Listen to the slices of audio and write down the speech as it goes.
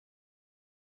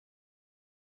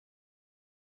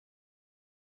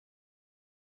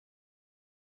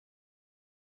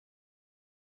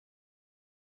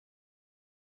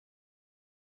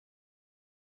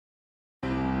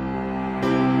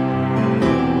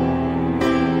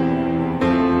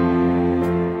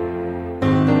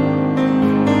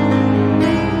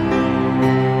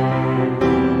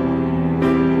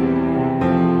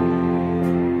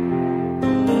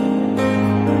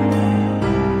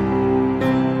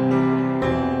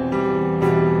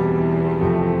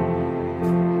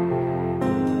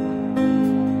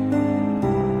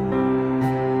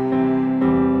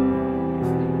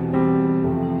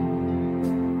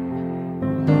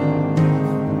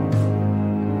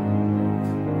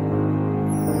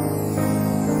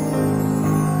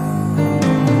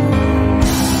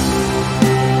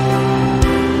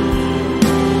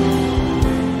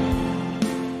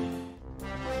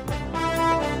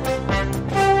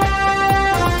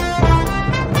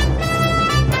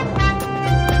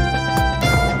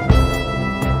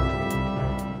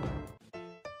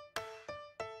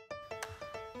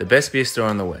best beer store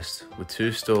in the West, with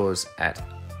 2 stores at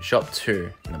Shop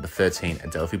 2, number 13 at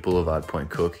Delphi Boulevard, Point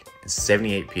Cook, and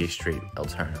 78 Pierce Street,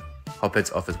 Altona.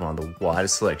 Hopheads offers one of the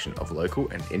widest selection of local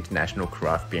and international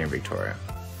craft beer in Victoria.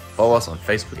 Follow us on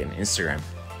Facebook and Instagram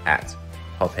at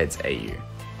HopheadsAU.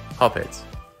 Hopheads,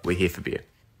 we're here for beer.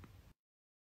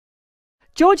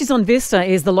 George's on Vista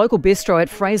is the local bistro at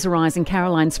Fraser Rise in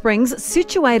Caroline Springs,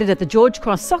 situated at the George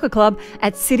Cross Soccer Club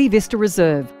at City Vista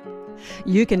Reserve.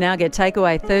 You can now get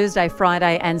takeaway Thursday,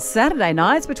 Friday and Saturday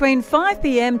nights between 5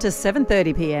 p.m. to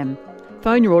 7:30 p.m.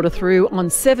 Phone your order through on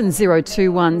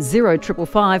 7021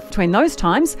 0555 between those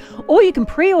times, or you can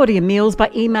pre-order your meals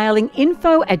by emailing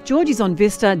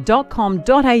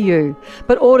info@georgesonvista.com.au.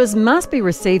 But orders must be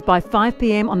received by 5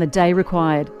 p.m. on the day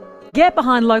required. Get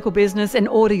behind local business and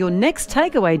order your next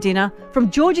takeaway dinner from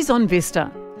George's on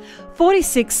Vista.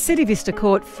 46 City Vista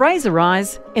Court, Fraser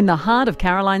Rise, in the heart of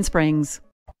Caroline Springs.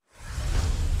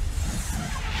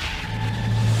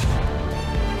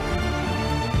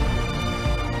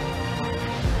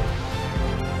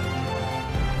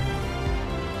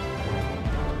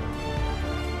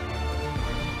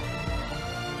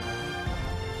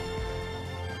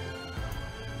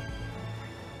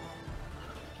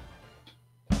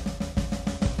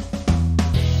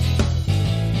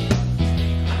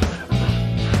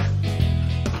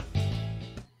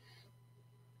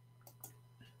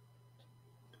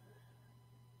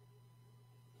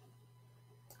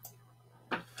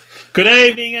 Good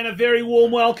evening and a very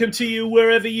warm welcome to you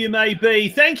wherever you may be.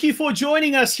 Thank you for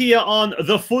joining us here on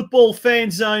the Football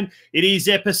Fane Zone. It is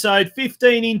episode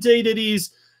 15, indeed it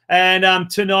is. And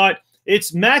tonight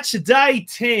it's match day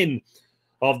 10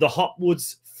 of the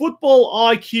Hopheads Football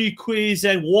IQ-Quiz.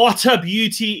 And what a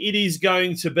beauty it is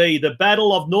going to be. The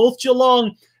battle of North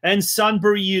Geelong and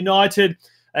Sunbury United.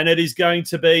 And it is going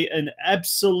to be an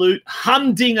absolute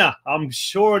humdinger. I'm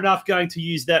sure enough going to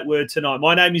use that word tonight.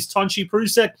 My name is Tonchi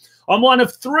Prusek. I'm one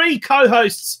of 3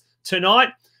 co-hosts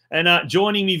tonight. And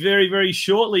joining me very, very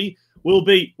shortly will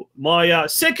be my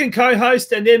second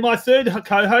co-host and then my third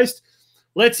co-host.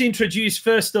 Let's introduce,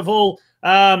 first of all,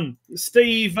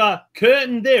 Steve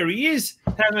Curtin. There he is,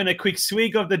 having a quick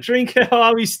swig of the drink. How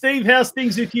are we, Steve? How's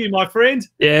things with you, my friend?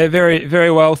 Yeah, very, very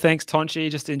well. Thanks,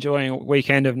 Tonchi. Just enjoying a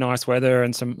weekend of nice weather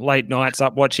and some late nights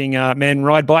up watching men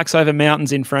ride bikes over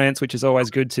mountains in France, which is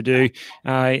always good to do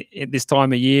at this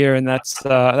time of year. And that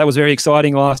was very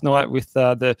exciting last night with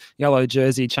the yellow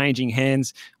jersey changing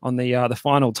hands on the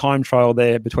final time trial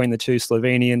there between the 2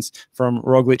 Slovenians from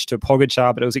Roglic to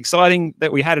Pogačar. But it was exciting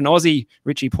that we had an Aussie,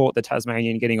 Richie Port, the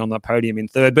Tasmanian, getting on the podium in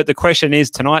third. But the question is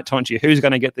tonight, Tonchi, who's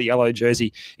going to get the yellow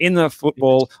jersey in the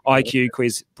Football IQ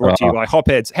Quiz brought to you by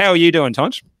Hopheads? How are you doing,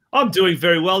 Tonch? I'm doing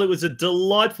very well. It was a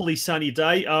delightfully sunny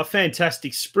day.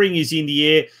 Fantastic. Spring is in the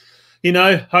air. You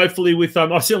know, hopefully with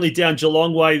certainly down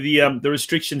Geelong way, the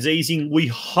restrictions easing. We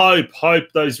hope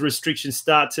those restrictions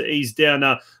start to ease down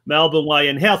Melbourne way.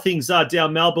 And how things are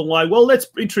down Melbourne way, well, let's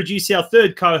introduce our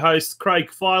third co-host,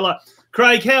 Craig Filer.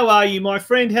 Craig, how are you, my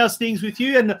friend? How's things with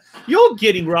you? And you're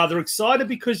getting rather excited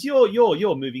because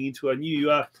you're moving into a new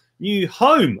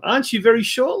home, aren't you, very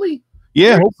shortly?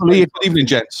 Yeah, hopefully. Good evening,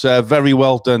 gents. Very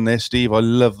well done there, Steve. I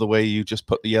love the way you just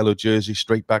put the yellow jersey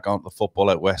straight back onto the Football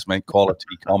Out West, mate. Quality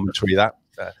commentary, that.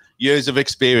 Years of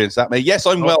experience, that, mate. Yes,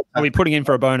 I'm well. Are we putting in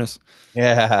for a bonus?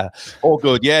 Yeah, all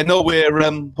good. Yeah, no, we're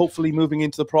hopefully moving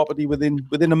into the property within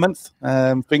a month.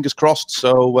 Fingers crossed.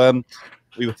 So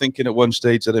we were thinking at one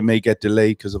stage that it may get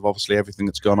delayed because of obviously everything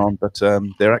that's gone on, but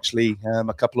they're actually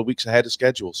a couple of weeks ahead of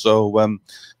schedule. So,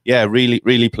 yeah, really,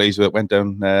 really pleased with it. Went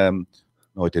down.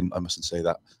 No, I didn't. I mustn't say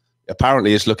that.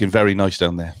 Apparently, it's looking very nice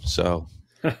down there. So,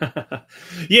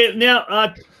 yeah.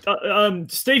 Now,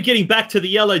 Steve, getting back to the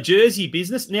yellow jersey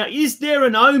business. Now, is there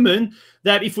an omen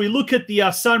that if we look at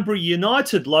the Sunbury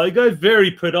United logo,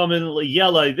 very predominantly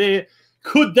yellow there,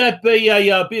 could that be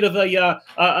a bit of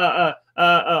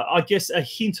I guess a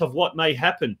hint of what may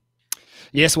happen?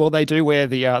 Yes, well, they do wear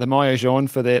the maillot jaune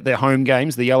for their home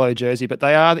games, the yellow jersey, but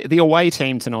they are the away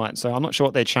team tonight. So I'm not sure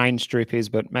what their change strip is,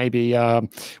 but maybe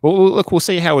we'll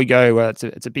see how we go.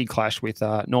 It's a big clash with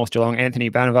North Geelong.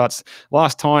 Anthony Banovac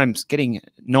last time getting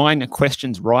 9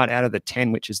 questions right out of the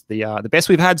 10, which is the best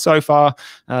we've had so far,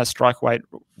 strike weight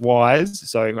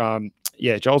wise. So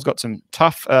yeah, Joel's got some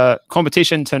tough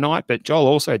competition tonight, but Joel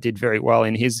also did very well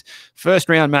in his first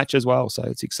round match as well. So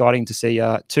it's exciting to see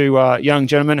 2 young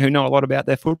gentlemen who know a lot about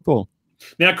their football.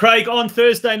 Now, Craig, on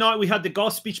Thursday night, we had the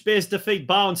Gospic Bears defeat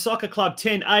Barwon Soccer Club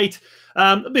 10-8.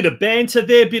 A bit of banter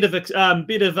there, bit of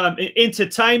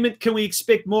entertainment. Can we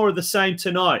expect more of the same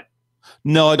tonight?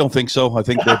 No, I don't think so. I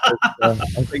think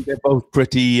they're both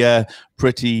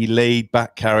pretty laid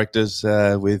back characters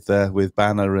with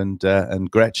Banner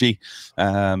and Gretchy.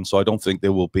 So I don't think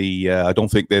there will be. I don't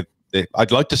think they're.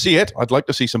 I'd like to see it. I'd like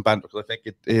to see some banter because I think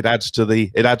it adds to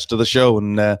the show.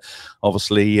 And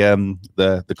obviously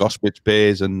the Gospic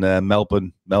Bears and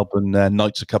Melbourne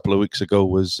Knights a couple of weeks ago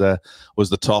was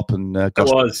the top. And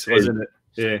wasn't it?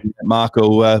 Yeah,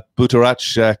 Marko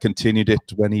Butorac continued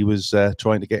it when he was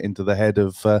trying to get into the head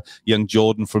of young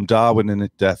Jordan from Barwon.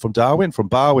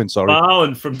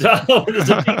 Sorry, from Darwin. There's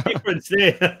a big difference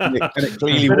there, and it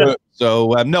clearly worked.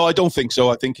 So no, I don't think so.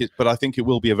 I think it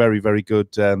will be a very, very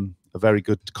good,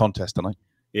 contest tonight.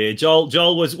 Yeah,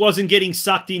 Joel wasn't getting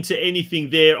sucked into anything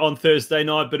there on Thursday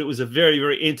night, but it was a very,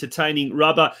 very entertaining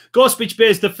rubber. Gospic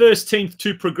Bears, the first team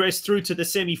to progress through to the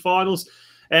semi-finals.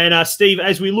 And Steve,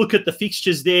 as we look at the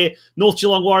fixtures there, North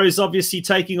Geelong Warriors obviously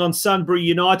taking on Sunbury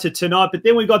United tonight, but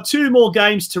then we've got 2 more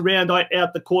games to round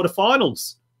out the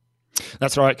quarterfinals.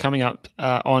 That's right. Coming up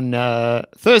on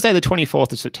Thursday, the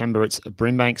 24th of September, it's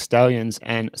Brimbank Stallions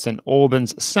and St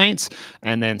Albans Saints.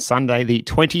 And then Sunday, the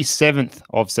 27th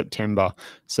of September,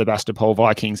 Sebastopol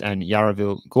Vikings and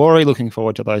Yarraville Glory. Looking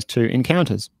forward to those 2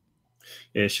 encounters.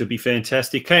 Yeah, should be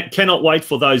fantastic. Cannot wait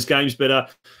for those games, but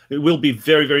it will be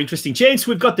very, very interesting. Gents,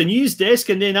 we've got the news desk,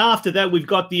 and then after that, we've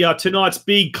got the tonight's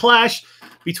big clash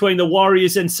between the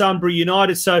Warriors and Sunbury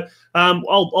United. So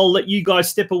I'll let you guys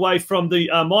step away from the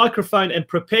microphone and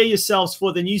prepare yourselves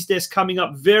for the news desk coming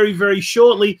up very, very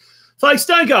shortly. Folks,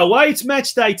 don't go away. It's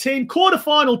match day 10,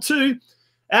 quarterfinal 2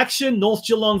 action, North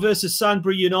Geelong versus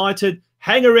Sunbury United.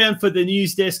 Hang around for the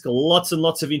news desk. Lots and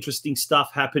lots of interesting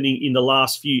stuff happening in the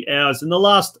last few hours, in the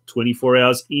last 24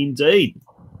 hours indeed.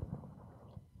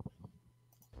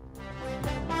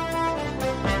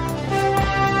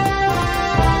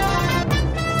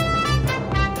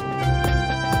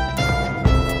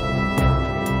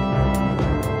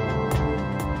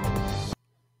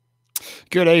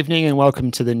 Good evening and welcome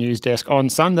to the news desk on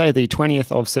Sunday, the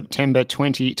 20th of September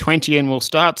 2020. And we'll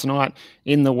start tonight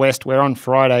in the West, where on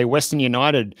Friday, Western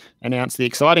United announced the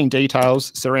exciting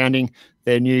details surrounding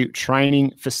their new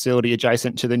training facility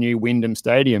adjacent to the new Wyndham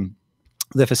Stadium.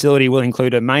 The facility will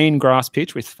include a main grass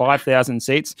pitch with 5,000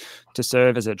 seats to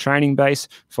serve as a training base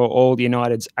for all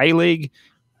United's A-League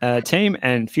team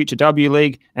and future W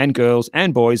League and girls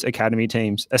and boys academy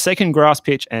teams. A second grass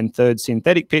pitch and third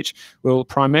synthetic pitch will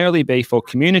primarily be for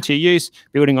community use,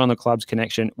 building on the club's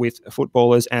connection with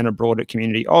footballers and a broader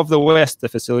community of the West. The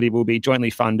facility will be jointly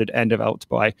funded and developed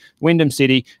by Wyndham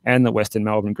City and the Western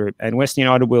Melbourne Group, and Western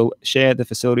United will share the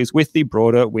facilities with the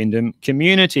broader Wyndham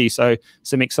community. So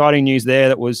some exciting news there.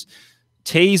 That was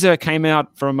teaser came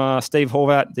out from Steve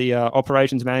Horvat, the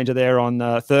operations manager there on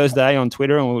Thursday on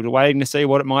Twitter, and we were waiting to see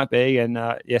what it might be. And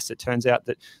yes, it turns out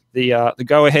that the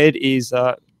go-ahead is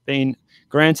being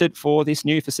granted for this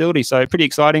new facility. So pretty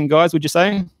exciting, guys, would you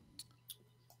say?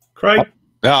 Craig?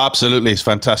 Yeah, absolutely. It's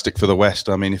fantastic for the West.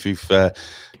 I mean, if you've,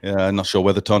 I'm not sure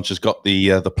whether Tonch has got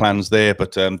the plans there,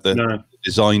 but the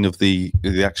design of the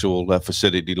actual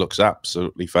facility looks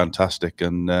absolutely fantastic.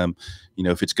 And you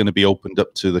know, if it's going to be opened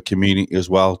up to the community as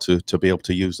well to be able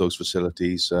to use those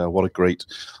facilities, what a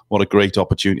great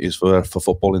opportunity is for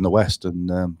football in the West.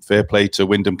 And fair play to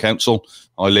Wyndham Council.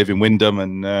 I live in Wyndham,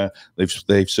 and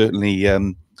they've certainly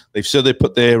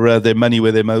put their money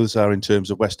where their mouths are in terms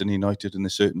of Western United, and they're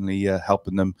certainly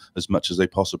helping them as much as they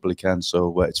possibly can.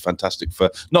 So it's fantastic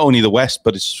for not only the West,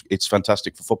 but it's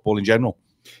fantastic for football in general.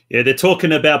 Yeah, they're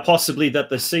talking about possibly that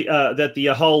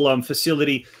the whole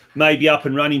facility may be up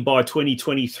and running by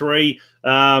 2023.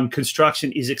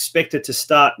 Construction is expected to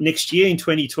start next year in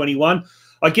 2021.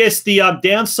 I guess the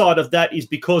downside of that is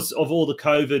because of all the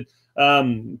COVID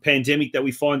pandemic that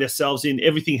we find ourselves in,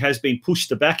 everything has been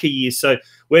pushed back a year. So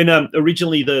when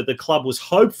originally the club was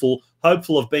hopeful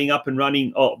of being up and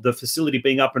running, the facility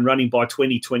being up and running by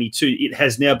 2022, it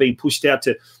has now been pushed out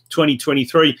to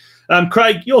 2023.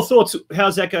 Craig, your thoughts,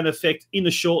 how's that going to affect in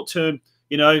the short term,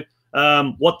 you know,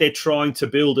 what they're trying to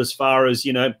build as far as,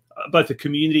 you know, both a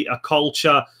community, a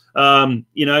culture,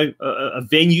 you know, a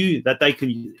venue that they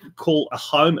can call a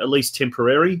home, at least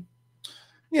temporary?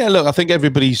 Yeah, look, I think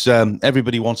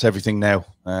everybody wants everything now.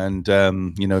 And,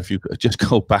 you know, if you just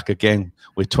go back again,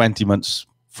 we're 20 months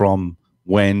from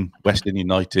when Western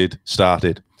United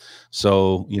started.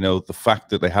 So, you know, the fact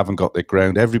that they haven't got their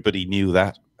ground, everybody knew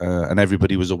that. And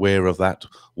everybody was aware of that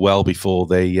well before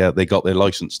they got their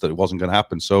license, that it wasn't going to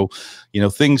happen. So, you know,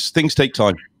 things take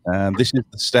time. This is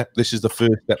the step. This is the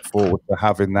first step forward to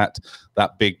having that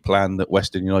big plan that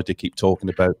Western United keep talking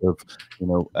about of, you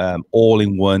know, all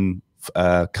in one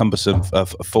cumbersome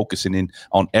of focusing in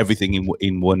on everything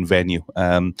in one venue.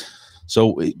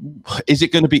 So is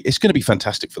it going to be? It's going to be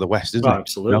fantastic for the West, isn't it?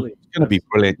 Absolutely, it's going to be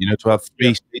brilliant. To have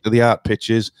three state-of-the-art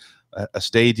pitches, a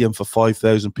stadium for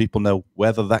 5,000 people. Now,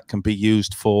 whether that can be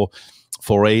used for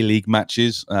A-League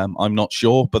matches, I'm not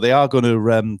sure, but they are going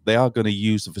to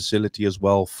use the facility as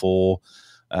well for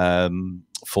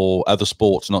other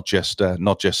sports, not just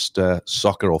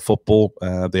soccer or football.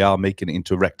 They are making it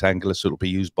into rectangular, so it'll be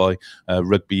used by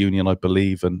rugby union, I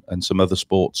believe, and some other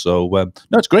sports. So no,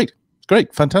 it's great. It's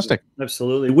great, fantastic.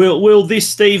 Absolutely. Will this,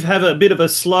 Steve, have a bit of a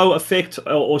slow effect,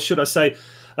 or should I say,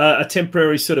 a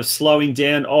temporary sort of slowing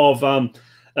down of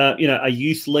a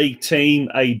youth league team,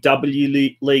 a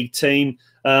W League team?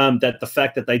 That the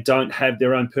fact that they don't have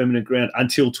their own permanent ground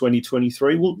until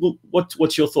 2023.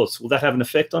 What's your thoughts? Will that have an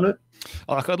effect on it?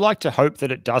 I'd like to hope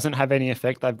that it doesn't have any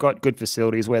effect. They've got good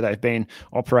facilities where they've been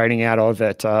operating out of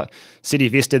at City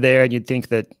Vista there, and you'd think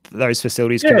that those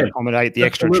facilities can accommodate the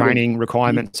extra training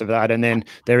requirements of that. And then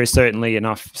there is certainly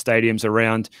enough stadiums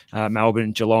around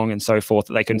Melbourne, Geelong, and so forth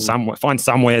that they can find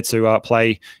somewhere to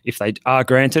play if they are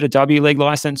granted a W League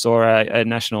license or a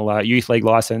National Youth League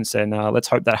license. And let's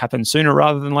hope that happens sooner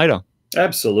rather than later.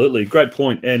 Absolutely. Great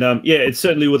point. And it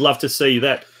certainly would love to see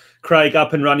that, Craig,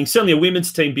 up and running. Certainly a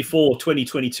women's team before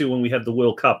 2022 when we have the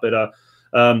World Cup. But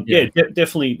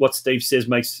definitely what Steve says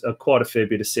makes quite a fair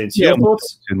bit of sense. Yeah,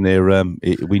 in their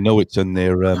we know it's in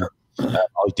their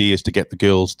ideas to get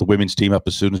the women's team up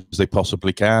as soon as they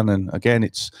possibly can. And again,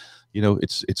 it's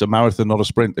a marathon, not a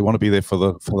sprint. They want to be there for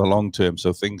the long term.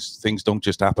 So things don't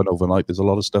just happen overnight. There's a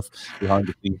lot of stuff behind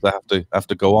the scenes that have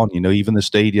to go on. Even the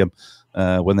stadium.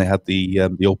 When they had the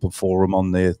open forum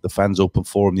on the fans open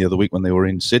forum the other week when they were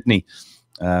in Sydney,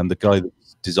 the guy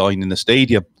that's designing the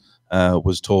stadium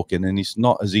was talking, and it's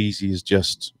not as easy as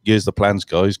just, here's the plans,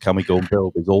 guys, can we go and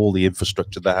build? There's all the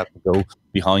infrastructure that has to go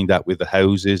behind that with the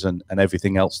houses and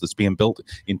everything else that's being built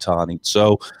in Tarney.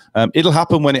 So it'll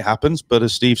happen when it happens, but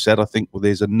as Steve said, I think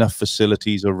there's enough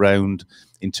facilities around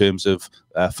in terms of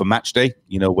for match day,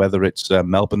 whether it's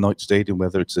Melbourne Knight Stadium,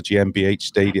 whether it's the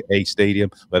GmbH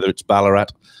Stadium, whether it's Ballarat,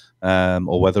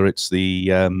 or whether it's the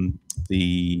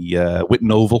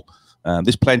Whitten Oval.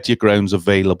 There's plenty of grounds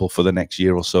available for the next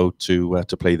year or so to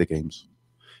play the games.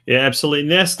 Yeah, absolutely.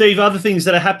 Now, Steve, other things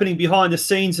that are happening behind the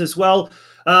scenes as well.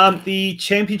 The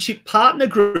Championship Partner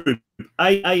Group,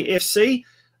 AAFC,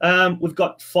 we've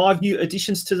got 5 new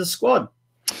additions to the squad.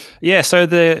 Yeah, so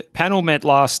the panel met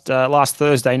last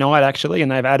Thursday night, actually,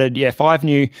 and they've added 5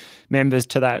 new members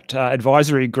to that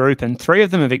advisory group, and 3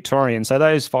 of them are Victorian. So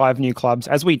those 5 new clubs,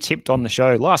 as we tipped on the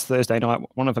show last Thursday night,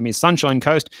 one of them is Sunshine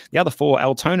Coast, the other 4,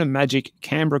 Altona Magic,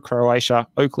 Canberra Croatia,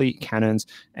 Oakley Cannons,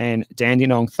 and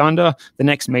Dandenong Thunder. The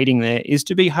next meeting there is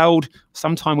to be held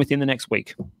sometime within the next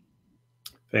week.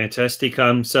 Fantastic.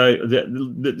 So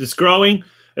it's growing,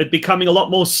 it's becoming a lot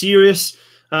more serious.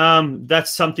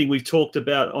 That's something we've talked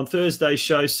about on Thursday's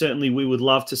show. Certainly we would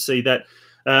love to see that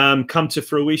come to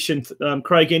fruition.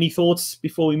 Craig, any thoughts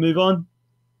before we move on?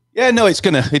 Yeah, no, it's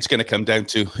gonna come down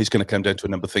to a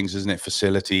number of things, isn't it?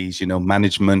 Facilities,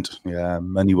 management,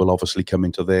 money will obviously come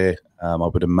into there. I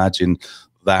would imagine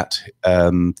that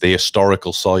the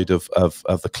historical side of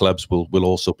the clubs will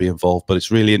also be involved. But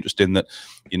it's really interesting that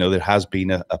there has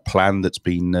been a plan that's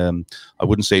been I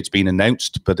wouldn't say it's been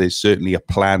announced, but there's certainly a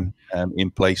plan in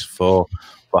place for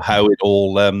how it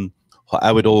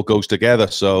all goes together.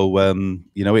 So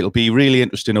it'll be really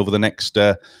interesting over the next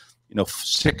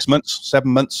 6 months, 7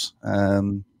 months,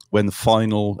 when the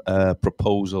final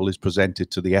proposal is presented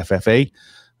to the FFA.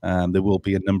 There will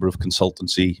be a number of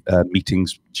consultancy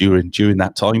meetings during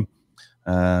that time,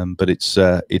 but it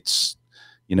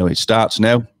starts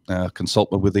now.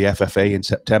 Consultant with the FFA in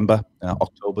September.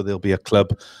 October there'll be a club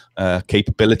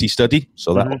capability study.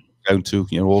 So that will go down to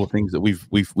all the things that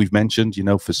we've mentioned.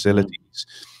 Facilities,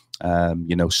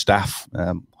 staff.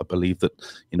 I believe that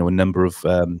a number of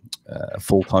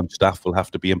full-time staff will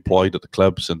have to be employed at the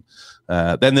clubs, and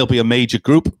then there'll be a major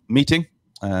group meeting,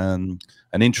 an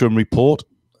interim report.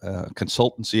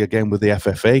 Consultancy again with the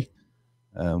FFA,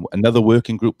 another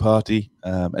working group party,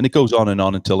 and it goes on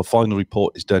until the final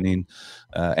report is done in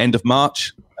end of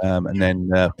March, and then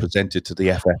presented to the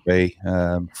FFA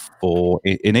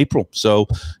in April. So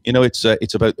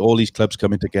it's about all these clubs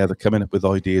coming together, coming up with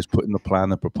ideas, putting the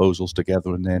plan and proposals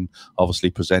together, and then obviously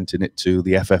presenting it to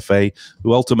the FFA,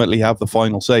 who ultimately have the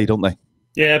final say, don't they?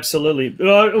 Yeah, absolutely.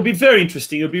 It'll be very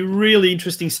interesting. It'll be really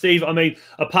interesting, Steve. I mean,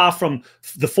 apart from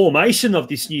the formation of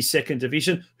this new second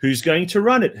division, who's going to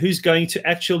run it? Who's going to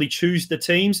actually choose the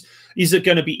teams? Is it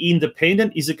going to be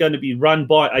independent? Is it going to be run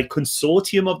by a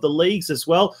consortium of the leagues as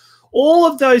well? All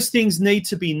of those things need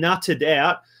to be nutted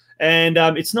out. And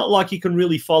it's not like you can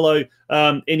really follow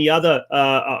any other,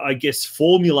 I guess,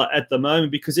 formula at the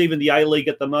moment, because even the A-League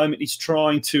at the moment is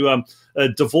trying to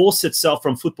divorce itself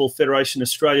from Football Federation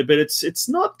Australia. But it's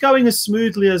not going as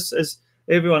smoothly as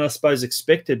everyone, I suppose,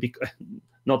 expected,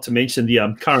 not to mention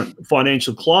the current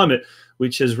financial climate,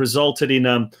 which has resulted in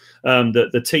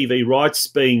the TV rights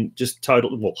being just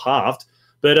totally, halved.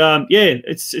 But, yeah,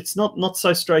 it's not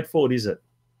so straightforward, is it?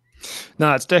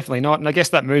 No, it's definitely not. And I guess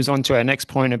that moves on to our next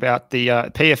point about the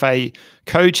PFA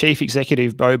co-chief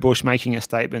executive, Bo Bush, making a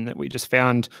statement that we just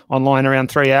found online around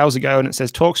 3 hours ago. And it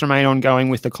says, talks remain ongoing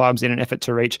with the clubs in an effort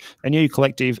to reach a new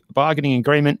collective bargaining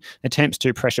agreement. Attempts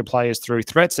to pressure players through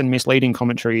threats and misleading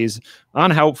commentary is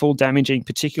unhelpful, damaging,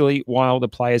 particularly while the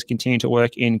players continue to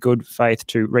work in good faith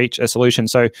to reach a solution.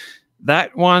 So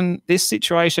this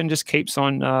situation just keeps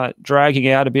on dragging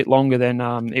out a bit longer than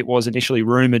it was initially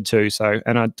rumoured to. So,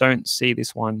 and I don't see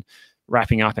this one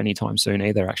wrapping up anytime soon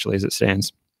either, actually, as it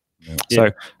stands. Yeah. So,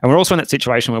 and we're also in that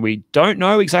situation where we don't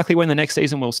know exactly when the next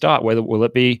season will start. Whether will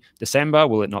it be December?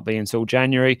 Will it not be until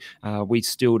January? We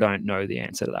still don't know the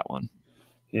answer to that one.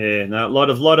 Yeah, no, a lot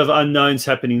of unknowns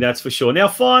happening, that's for sure. Now,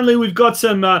 finally, we've got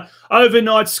some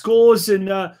overnight scores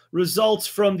and results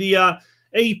from the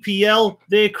EPL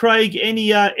there, Craig. Any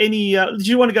do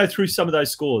you want to go through some of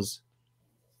those scores?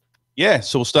 Yeah,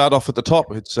 so we'll start off at the top.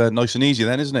 It's nice and easy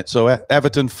then, isn't it? So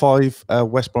Everton 5,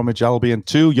 West Bromwich Albion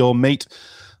 2. Your mate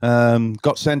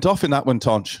got sent off in that one,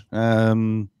 Tonch.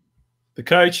 The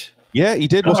coach? Yeah, he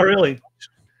did. Oh, really?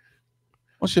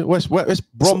 What's it? West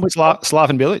Bromwich?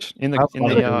 Slaven Bilic in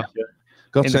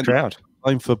the crowd.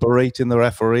 Time for berating the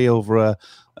referee over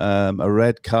a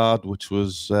red card, which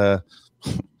was...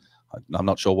 I'm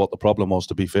not sure what the problem was,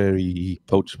 to be fair. He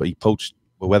poached,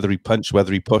 whether he punched,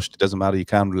 whether he pushed, it doesn't matter. You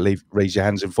can't raise your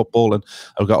hands in football. And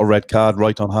I got a red card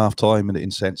right on half-time, and it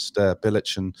incensed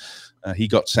Bilic, and he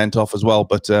got sent off as well.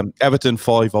 But Everton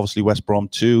 5, obviously West Brom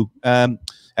 2.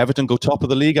 Everton go top of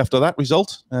the league after that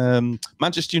result.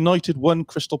 Manchester United 1,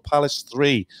 Crystal Palace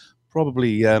 3.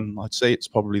 Probably, I'd say it's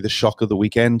probably the shock of the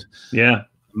weekend. Yeah.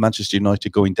 Manchester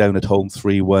United going down at home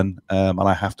 3-1. And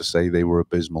I have to say they were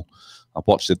abysmal. I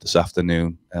watched it this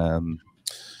afternoon.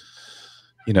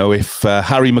 You know, if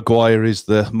Harry Maguire is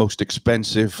the most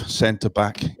expensive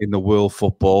centre-back in the world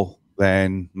football,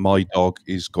 then my dog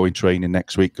is going training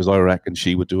next week, because I reckon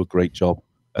she would do a great job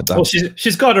at that. Well,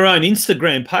 she's got her own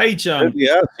Instagram page.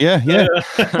 Yeah.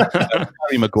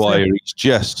 Harry Maguire, he's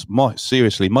just,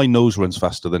 seriously, my nose runs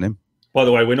faster than him. By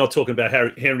the way, we're not talking about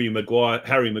Harry Maguire,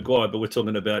 but we're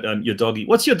talking about your doggy.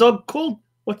 What's your dog called?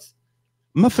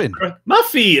 Muffin.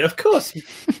 Muffy, of course.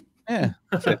 Yeah.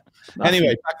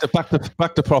 Anyway,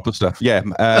 back to proper stuff. Yeah.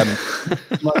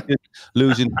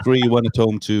 Losing 3-1 at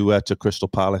home to Crystal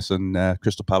Palace, and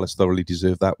Crystal Palace thoroughly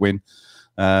deserved that win.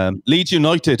 Leeds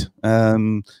United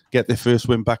get their first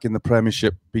win back in the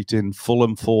Premiership, beating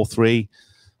Fulham 4-3.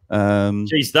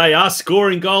 Geez, they are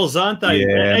scoring goals, aren't they?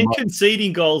 Yeah, and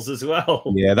conceding goals as well.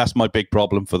 Yeah, that's my big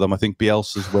problem for them. I think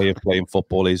Bielsa's way of playing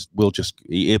football is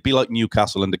it'll be like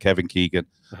Newcastle under Kevin Keegan.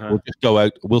 We'll just go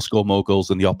out, we'll score more goals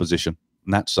than the opposition.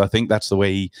 And I think that's the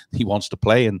way he wants to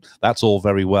play, and that's all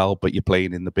very well, but you're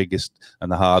playing in the biggest and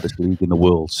the hardest league in the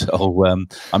world. So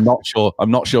I'm not sure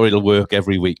it'll work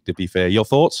every week, to be fair. Your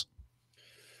thoughts?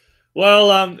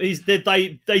 Well,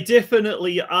 they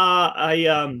definitely are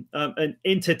an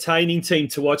entertaining team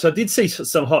to watch. I did see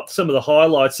some of the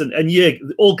highlights, and yeah,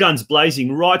 all guns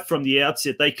blazing right from the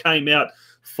outset. They came out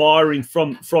firing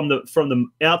from the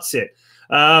outset.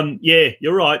 Yeah,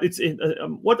 you're right. It's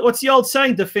what's the old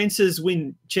saying? Defenses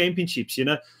win championships. You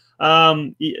know,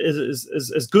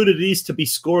 as good as it is to be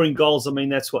scoring goals. I mean,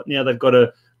 that's what now they've got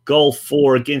a goal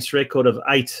for against record of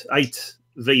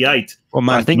 8v8. Well,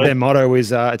 man, I think their motto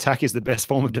is attack is the best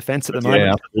form of defense at the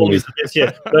moment.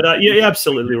 Yeah, but you're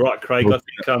absolutely right, Craig. I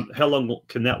think how long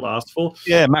can that last for?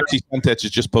 Yeah, Maxi Sanchez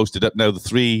has just posted up now. The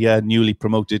 3 newly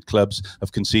promoted clubs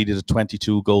have conceded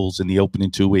 22 goals in the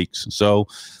opening 2 weeks. So,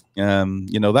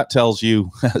 you know, that tells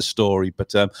you a story.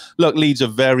 But look, Leeds are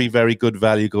very, very good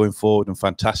value going forward and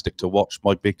fantastic to watch.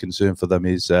 My big concern for them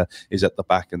is at the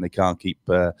back, and they can't keep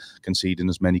conceding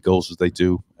as many goals as they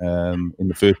do in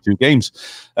the first 2 games.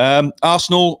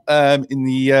 Arsenal in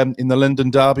the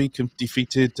London derby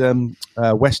defeated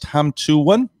West Ham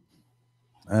 2-1.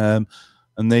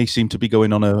 And they seem to be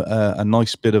going on a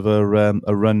nice bit of a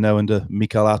run now, and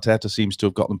Mikel Arteta seems to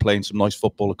have got them playing some nice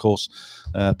football. Of course,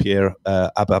 Pierre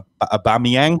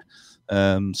Aubameyang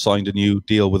signed a new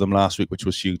deal with them last week, which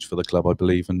was huge for the club, I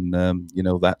believe, and you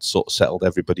know, that sort of settled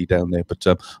everybody down there. But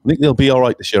I think they'll be all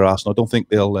right this year, Arsenal. I don't think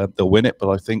they'll win it, but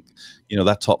I think, you know,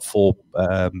 that top 4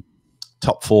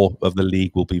 top 4 of the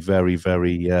league will be very,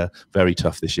 very, very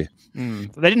tough this year.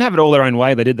 They didn't have it all their own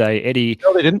way, did they? Eddie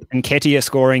No, they didn't. and Ketia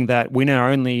scoring that winner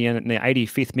only in the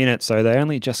 85th minute, so they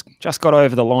only just got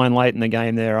over the line late in the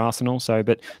game there, Arsenal. So,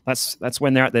 but that's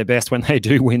when they're at their best, when they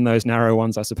do win those narrow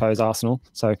ones, I suppose, Arsenal.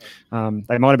 So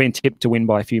they might have been tipped to win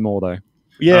by a few more, though.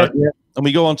 Yeah. And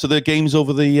we go on to the games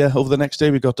over the next day.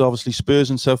 We've got obviously Spurs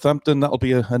and Southampton. That'll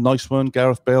be a nice one.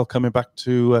 Gareth Bale coming back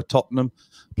to Tottenham,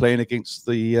 playing against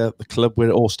the club where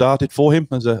it all started for him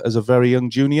as a very young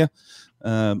junior.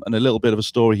 And a little bit of a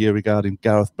story here regarding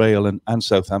Gareth Bale and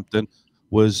Southampton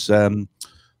was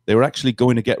they were actually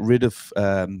going to get rid of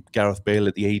Gareth Bale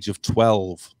at the age of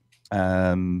 12.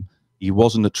 He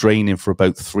wasn't at training for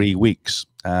about 3 weeks.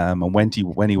 And when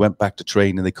he went back to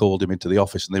training, they called him into the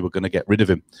office and they were going to get rid of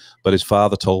him. But his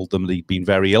father told them that he'd been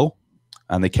very ill,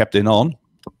 and they kept him on.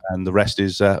 And the rest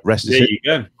is there you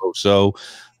go. So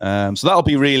that'll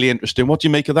be really interesting. What do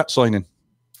you make of that signing?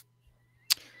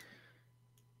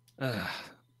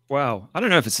 Well, I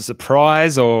don't know if it's a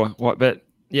surprise or what, but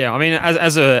yeah, I mean,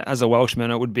 as a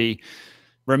Welshman, it would be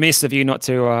remiss of you not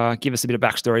to give us a bit of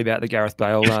backstory about the Gareth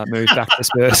Bale move back to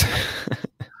Spurs.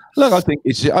 Look, I think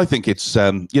it's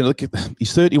look,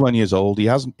 he's 31 years old. He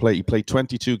hasn't played. He played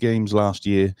 22 games last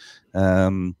year.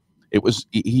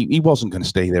 He wasn't going to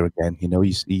stay there again. You know,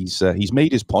 he's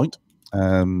made his point.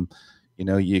 You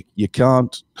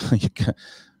can't.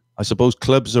 I suppose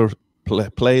clubs are.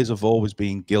 Players have always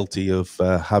been guilty of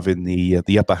having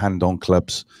the upper hand on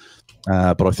clubs,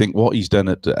 but I think what he's done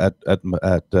at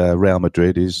Real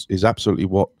Madrid is absolutely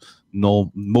what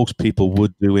most people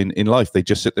would do in life. They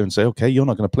just sit there and say, "Okay, you're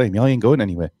not going to play me. I ain't going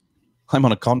anywhere. I'm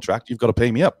on a contract. You've got to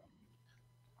pay me up."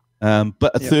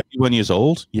 But at 31 years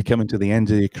old, you're coming to the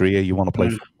end of your career. You want to play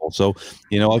football, so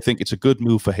I think it's a good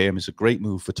move for him. It's a great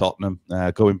move for Tottenham,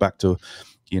 going back to.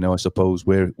 I suppose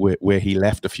where he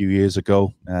left a few years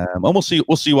ago, and we'll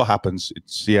see what happens.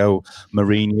 See how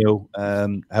Mourinho,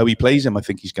 how he plays him. I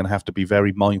think he's going to have to be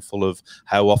very mindful of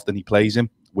how often he plays him,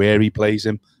 where he plays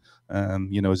him.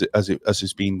 As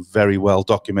it's been very well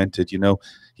documented.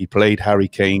 He played Harry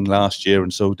Kane last year,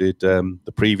 and so did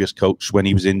the previous coach when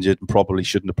he was injured, and probably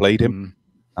shouldn't have played him.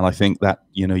 And I think that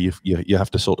you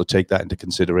have to sort of take that into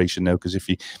consideration now, because if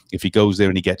he goes there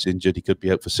and he gets injured, he could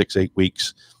be out for 6-8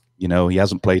 weeks. He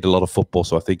hasn't played a lot of football,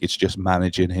 so I think it's just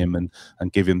managing him and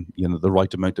give him the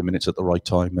right amount of minutes at the right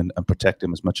time and protect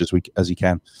him as much as he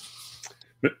can.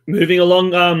 Moving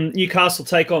along, Newcastle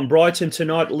take on Brighton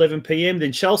tonight, 11 p.m.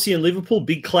 Then Chelsea and Liverpool,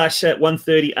 big clash at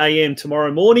 1:30 a.m.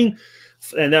 tomorrow morning,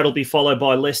 and that'll be followed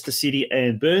by Leicester City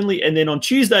and Burnley. And then on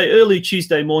early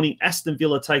Tuesday morning, Aston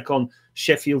Villa take on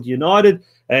Sheffield United.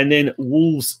 And then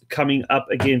Wolves coming up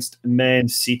against Man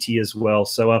City as well.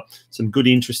 So some good,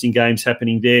 interesting games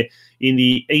happening there in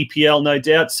the EPL, no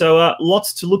doubt. So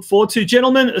lots to look forward to.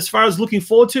 Gentlemen, as far as looking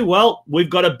forward to, well, we've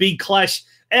got a big clash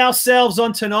ourselves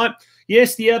on tonight.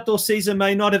 Yes, the outdoor season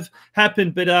may not have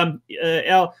happened, but our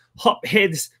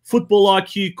Hopheads Football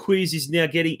IQ-Quiz is now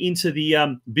getting into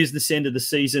the business end of the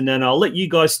season. And I'll let you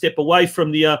guys step away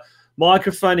from the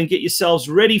microphone and get yourselves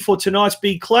ready for tonight's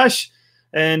big clash.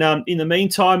 And in the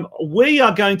meantime, we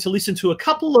are going to listen to a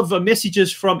couple of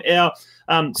messages from our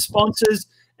sponsors.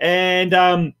 And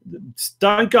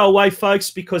don't go away, folks,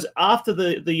 because after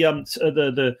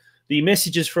the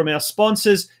messages from our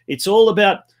sponsors, it's all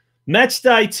about match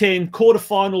day 10,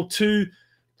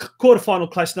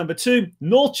 quarterfinal clash number 2,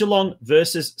 North Geelong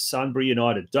versus Sunbury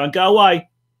United. Don't go away.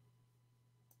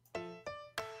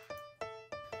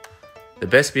 The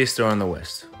best beer store in the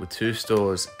West, with 2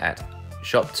 stores at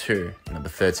Shop 2, number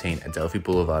 13, Adelphi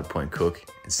Boulevard, Point Cook,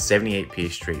 and 78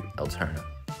 Pierce Street, Altona.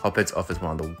 Hopheads offers one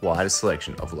of the widest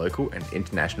selection of local and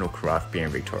international craft beer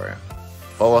in Victoria.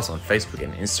 Follow us on Facebook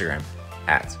and Instagram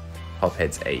at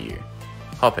HopheadsAU.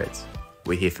 Hopheads,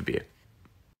 we're here for beer.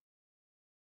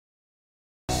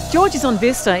 George's on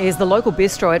Vista is the local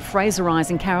bistro at Fraser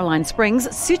Rise in Caroline Springs,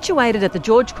 situated at the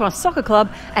George Cross Soccer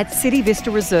Club at City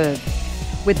Vista Reserve.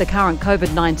 With the current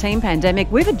COVID-19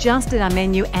 pandemic, we've adjusted our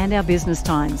menu and our business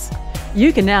times.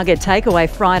 You can now get takeaway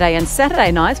Friday and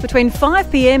Saturday nights between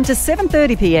 5 p.m. to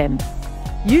 7:30 p.m.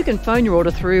 You can phone your order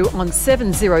through on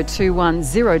 7021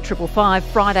 0555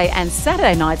 Friday and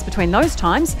Saturday nights between those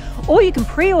times, or you can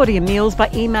pre-order your meals by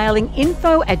emailing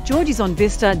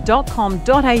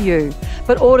info@georgiesonvista.com.au.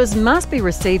 But orders must be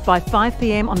received by 5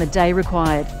 p.m. on the day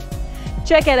required.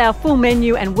 Check out our full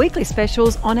menu and weekly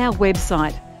specials on our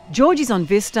website,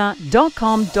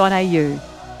 georgiesonvista.com.au.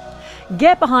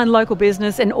 Get behind local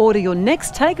business and order your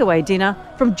next takeaway dinner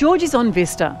from George's on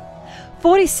Vista,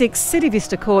 46 City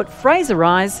Vista Court, Fraser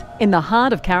Rise, in the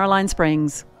heart of Caroline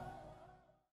Springs.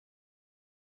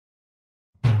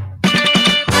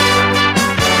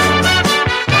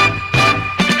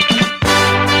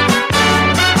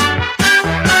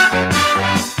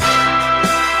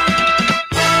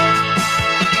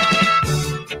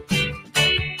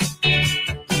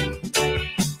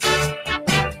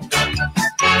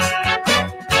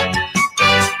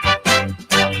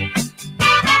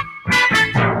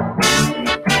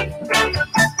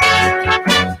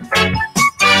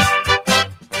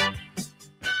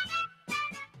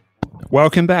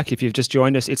 Welcome back. If you've just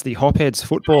joined us, it's the Hopheads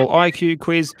Football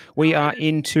IQ-Quiz. We are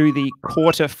into the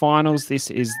quarterfinals. This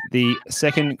is the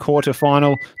second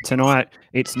quarterfinal tonight.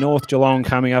 It's North Geelong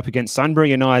coming up against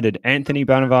Sunbury United. Anthony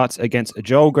Banovac against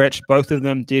Joel Grech. Both of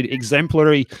them did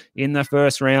exemplary in the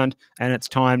first round, and it's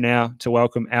time now to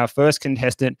welcome our first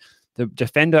contestant, the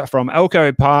defender from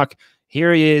Elko Park.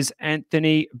 Here he is,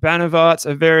 Anthony Banovac.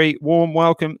 A very warm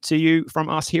welcome to you from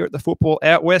us here at the Football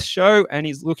Out West show, and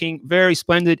he's looking very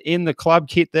splendid in the club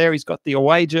kit there. He's got the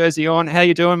away jersey on. How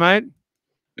you doing, mate?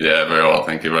 Yeah, very well,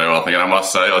 thank you, very well. And I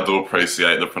must say, I do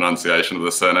appreciate the pronunciation of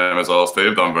the surname as well,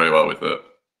 Steve. Done very well with it.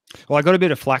 Well, I got a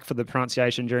bit of flack for the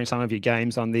pronunciation during some of your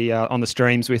games on the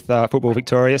streams with Football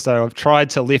Victoria, so I've tried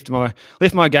to lift my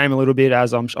game a little bit,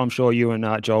 as I'm sure you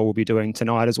and Joel will be doing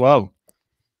tonight as well.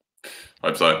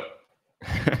 Hope so.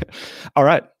 All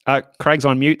right. Craig's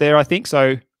on mute there, I think.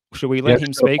 So should we let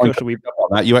him speak, or should we?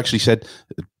 You actually said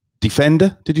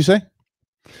defender, did you say?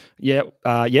 Yeah.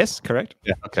 Yes, correct.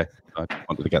 Yeah. Okay. I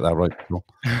wanted to get that right.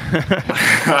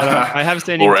 I have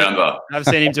seen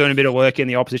him doing a bit of work in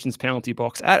the opposition's penalty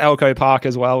box at Elko Park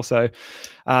as well. So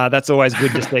that's always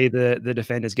good to see the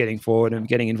defenders getting forward and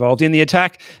getting involved in the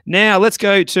attack. Now let's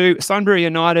go to Sunbury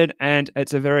United, and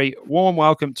it's a very warm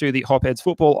welcome to the Hopheads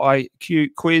Football IQ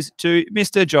Quiz to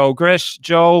Mr. Joel Grech.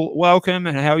 Joel, welcome,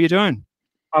 and how are you doing?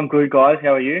 I'm good, guys.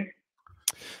 How are you?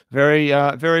 Very,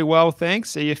 very well,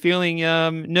 thanks. Are you feeling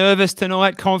nervous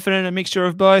tonight, confident, a mixture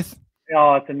of both?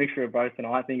 Oh, it's a mixture of both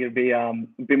tonight. I think it'll be a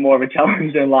bit more of a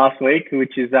challenge than last week,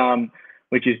 which is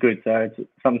good. So it's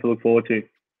something to look forward to.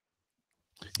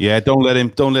 Yeah, don't let him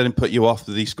put you off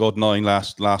that he scored 9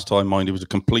 last time. Mind, it was a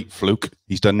complete fluke.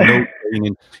 He's done no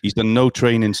training. He's done no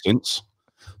training since.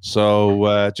 So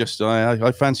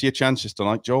I fancy your chances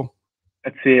tonight, Joel.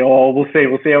 Let's see. Oh, we'll see.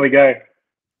 We'll see how we go.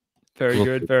 Very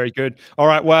good, very good. All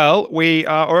right, well, we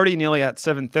are already nearly at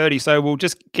 7:30, so we'll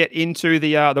just get into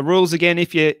the rules again.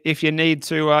 If you need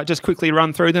to just quickly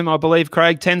run through them, I believe,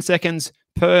 Craig, 10 seconds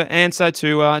per answer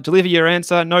to deliver your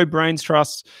answer. No brains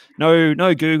trusts, no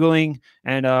Googling,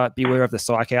 and beware of the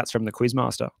psych outs from the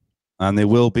quizmaster. And there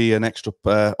will be an extra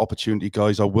opportunity,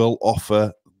 guys. I will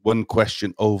offer one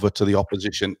question over to the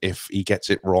opposition if he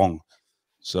gets it wrong.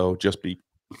 So just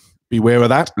beware of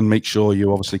that, and make sure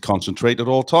you obviously concentrate at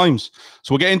all times.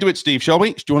 So we'll get into it, Steve, shall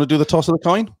we? Do you want to do the toss of the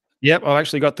coin? Yep, I've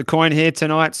actually got the coin here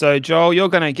tonight. So, Joel, you're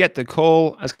going to get the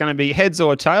call. It's going to be heads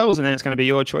or tails, and then it's going to be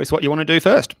your choice what you want to do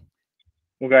first.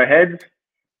 We'll go heads.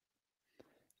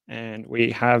 And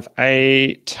we have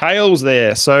a tails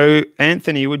there. So,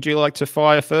 Anthony, would you like to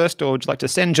fire first, or would you like to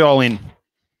send Joel in?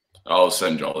 I'll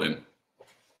send Joel in.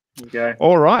 Okay.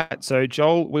 All right. So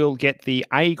Joel will get the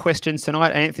A questions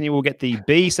tonight. Anthony will get the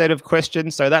B set of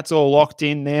questions. So that's all locked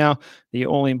in now. The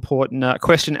all-important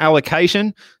question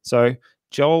allocation. So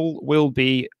Joel will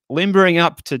be limbering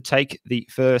up to take the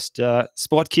first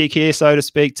spot kick here, so to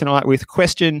speak, tonight with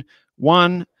question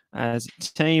 1 as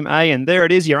Team A. And there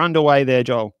it is. You're underway there,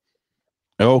 Joel.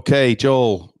 Okay,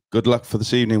 Joel. Good luck for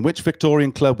this evening. Which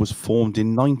Victorian club was formed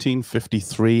in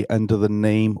 1953 under the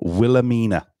name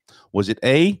Wilhelmina? Was it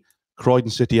A, Croydon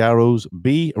City Arrows,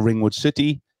 B, Ringwood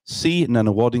City, C,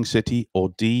 Nunawading City,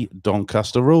 or D,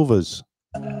 Doncaster Rovers?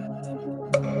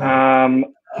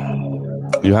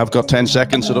 You have got 10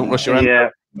 seconds, so don't rush your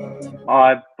answer. Yeah,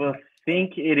 I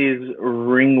think it is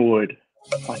Ringwood.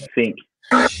 I think.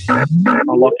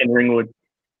 I'll lock in Ringwood.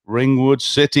 Ringwood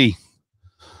City.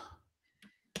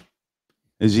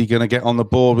 Is he going to get on the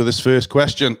board with his first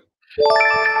question?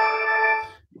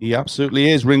 He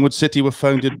absolutely is. Ringwood City were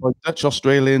founded by Dutch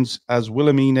Australians as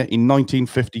Wilhelmina in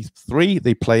 1953.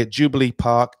 They play at Jubilee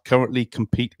Park, currently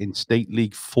compete in State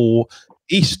League 4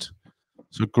 East.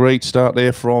 So great start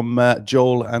there from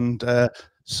Joel and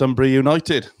Sunbury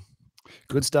United.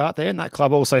 Good start there. And that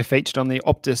club also featured on the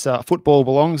Optus Football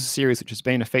Belongs series, which has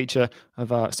been a feature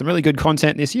of some really good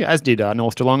content this year, as did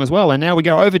North Geelong as well. And now we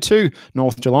go over to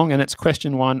North Geelong, and it's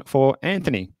question 1 for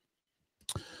Anthony.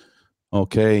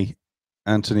 Okay.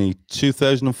 Anthony,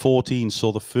 2014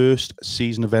 saw the first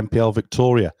season of NPL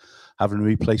Victoria, having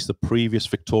replaced the previous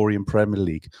Victorian Premier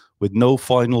League. With no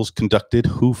finals conducted,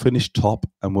 who finished top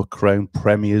and were crowned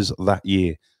premiers that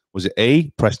year? Was it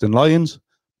A, Preston Lions,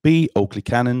 B, Oakley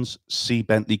Cannons, C,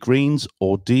 Bentley Greens,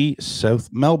 or D, South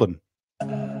Melbourne?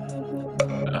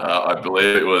 I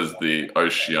believe it was the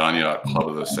Oceania Club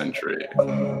of the Century,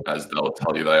 as they'll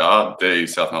tell you they are. D,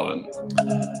 South Melbourne.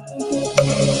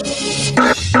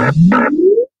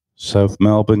 South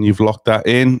Melbourne, you've locked that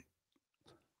in.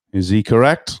 Is he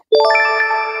correct?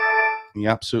 He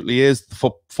absolutely is.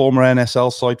 The former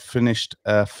NSL side finished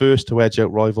first to edge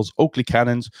out rivals Oakley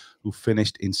Cannons, who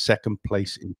finished in second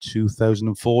place in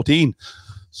 2014.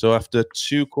 So after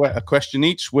a question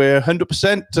each, we're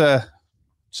 100%.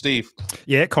 Steve.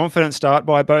 Yeah, confident start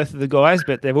by both of the guys,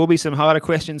 but there will be some harder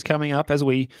questions coming up as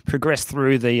we progress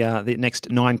through the next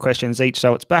 9 questions each.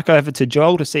 So it's back over to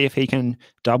Joel to see if he can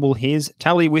double his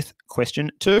tally with question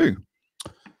 2.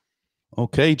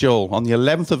 Okay, Joel. On the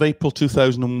 11th of April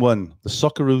 2001, the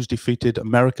Socceroos defeated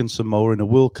American Samoa in a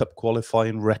World Cup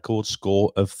qualifying record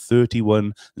score of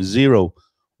 31-0.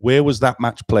 Where was that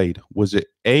match played? Was it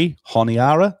A,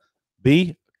 Honiara,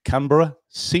 B, Canberra,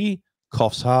 C,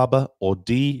 Coffs Harbour, or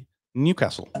D,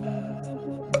 Newcastle? I'm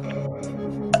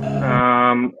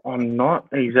not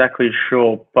exactly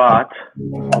sure, but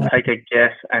I'll take a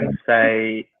guess and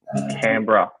say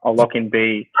Canberra. I'll lock in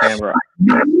B, Canberra.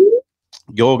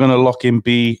 You're going to lock in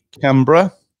B,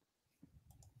 Canberra?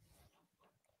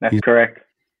 That's correct.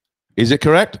 Is it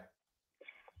correct?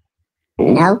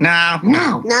 No. No.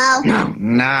 No. No. No.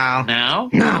 No. No.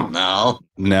 No. No.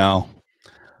 No.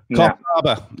 Coffs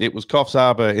Harbour. It was Coffs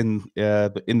Harbour in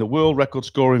the world record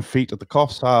scoring feat at the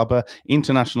Coffs Harbour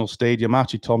International Stadium.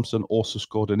 Archie Thompson also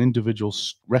scored an individual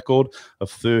record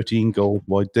of 13 goals,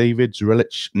 while David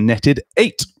Zrilic netted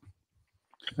 8.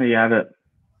 There you have it.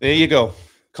 There you go.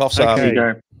 Coffs Harbour. There you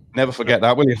go. Never forget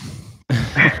that, will you?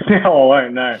 No, I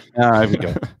won't. No. There we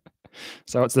go.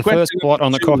 So it's the first spot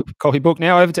on the copybook.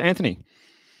 Now over to Anthony.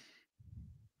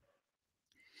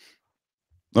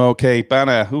 Okay,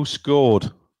 Banner. Who was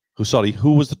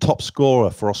the top scorer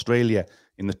for Australia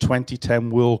in the 2010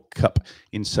 World Cup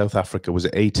in South Africa? Was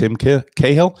it A, Tim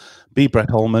Cahill, B, Brett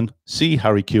Holman, C,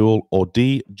 Harry Kewell, or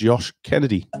D, Josh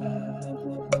Kennedy? I'm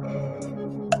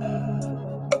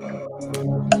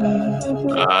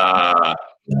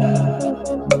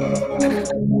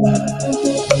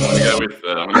going to go with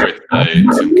A,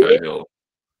 Tim Cahill.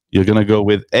 You're going to go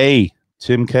with A,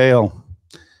 Tim Cahill.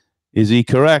 Is he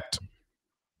correct?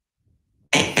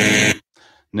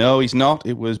 No, he's not.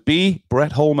 It was B,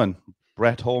 Brett Holman.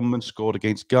 Brett Holman scored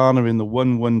against Ghana in the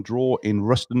 1-1 draw in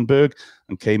Rustenburg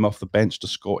and came off the bench to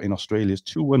score in Australia's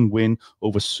 2-1 win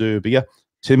over Serbia.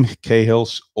 Tim Cahill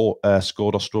scored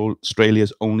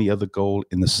Australia's only other goal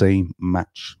in the same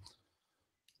match.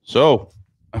 So,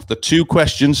 after 2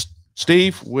 questions,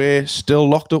 Steve, we're still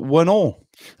locked at 1-1.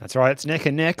 That's right. It's neck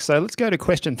and neck. So let's go to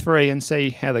question 3 and see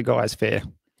how the guys fare.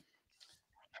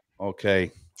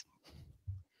 Okay.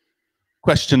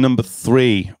 Question number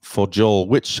 3 for Joel.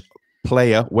 Which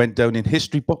player went down in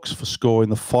history books for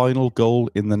scoring the final goal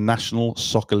in the National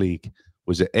Soccer League?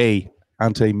 Was it A,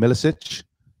 Ante Milicic,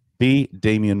 B,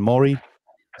 Damian Mori,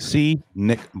 C,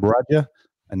 Nick Mraja,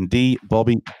 and D,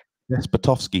 Bobby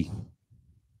Despotovsky?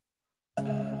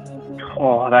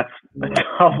 Oh, that's a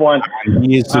tough one.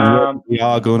 Here's the we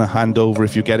are going to hand over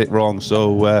if you get it wrong.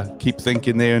 So keep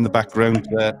thinking there in the background,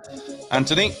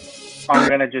 Anthony. I'm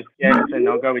going to just guess, and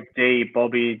I'll go with D,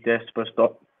 Bobby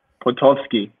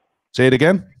Despotovsky. Say it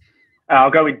again.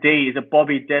 I'll go with D. Is it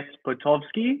Bobby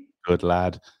Despotovsky? Good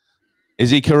lad.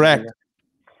 Is he correct?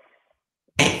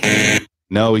 Yeah.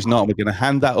 No, he's not. We're going to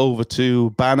hand that over to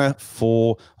Banner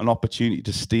for an opportunity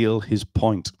to steal his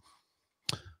point.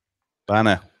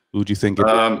 Banner, who do you think?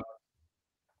 I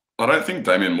don't think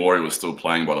Damian Mori was still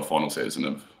playing by the final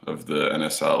season of the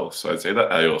NSL. So it's either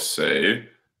A or C.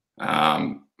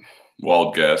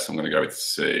 Wild guess, I'm going to go with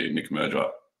C, Nick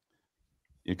Mraja.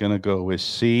 You're going to go with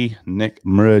C, Nick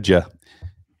Mraja.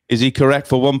 Is he correct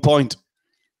for 1 point?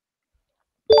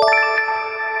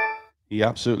 He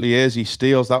absolutely is. He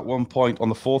steals that 1 point. On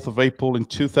the 4th of April in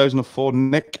 2004,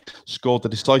 Nick scored the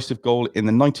decisive goal in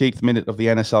the 98th minute of the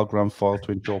NSL Grand Final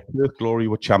to ensure Perth Glory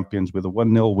were champions with a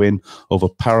 1-0 win over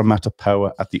Parramatta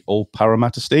Power at the old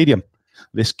Parramatta Stadium.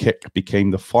 This kick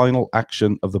became the final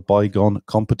action of the bygone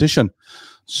competition.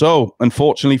 So,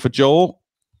 unfortunately for Joel,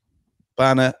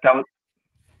 Banner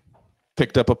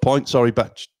picked up a point. Sorry,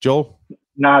 but Joel?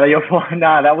 No, you're fine.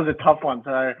 No, that was a tough one.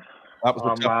 So, that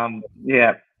was a tough one.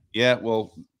 Yeah. Yeah,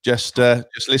 well, just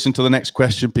listen to the next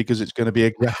question because it's going to be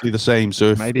exactly the same.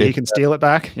 So maybe he can steal it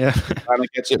back. Yeah. If Banner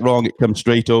gets it wrong, it comes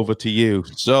straight over to you.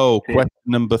 So, question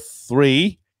number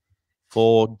 3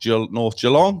 for North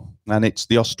Geelong, and it's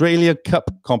the Australia Cup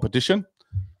competition.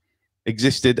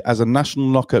 Existed as a national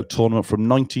knockout tournament from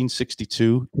 1962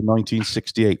 to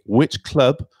 1968. Which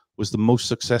club was the most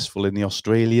successful in the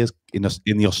Australia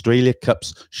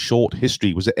Cup's short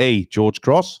history? Was it A, George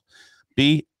Cross,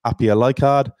 B, Apia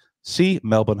Leichhardt, C,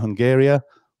 Melbourne Hungaria,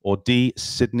 or D,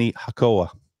 Sydney Hakoah?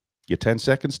 Your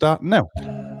 10-second start now.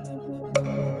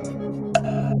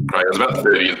 Great. It was about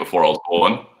 30 years before I was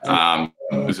born.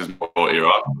 This is my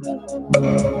era.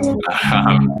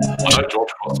 I know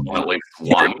George Cross won at least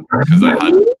one because they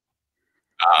had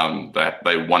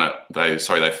They won it. They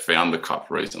found the cup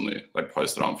recently. They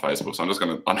posted it on Facebook. So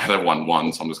I know they've won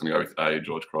one, so I'm just gonna go with A,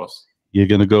 George Cross. You're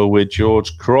gonna go with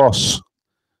George Cross.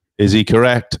 Is he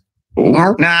correct?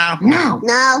 No. No. No.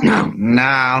 No. No.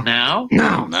 No. No.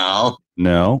 No. No.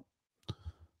 No.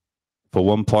 For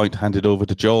 1 point, hand it over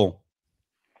to Joel.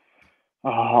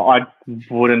 Oh, I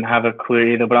wouldn't have a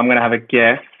clue either, but I'm going to have a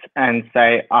guess and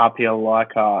say RPL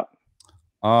Leichhardt.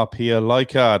 RPL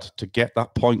Leichhardt to get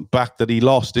that point back that he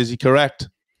lost. Is he correct?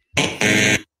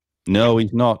 No,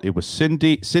 he's not. It was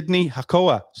Sydney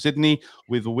Hakoa. Sydney,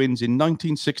 with wins in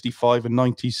 1965 and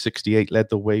 1968, led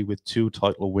the way with 2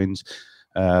 title wins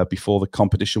before the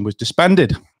competition was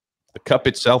disbanded. The cup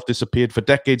itself disappeared for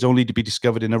decades, only to be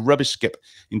discovered in a rubbish skip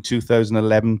in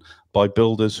 2011 by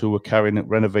builders who were carrying out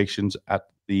renovations at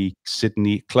the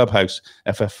Sydney clubhouse.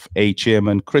 FFA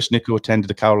chairman Chris Nico attended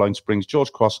the Caroline Springs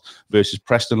George Cross versus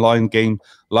Preston Lion game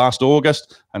last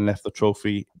August and left the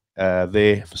trophy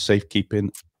there for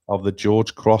safekeeping of the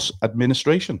George Cross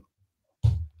administration.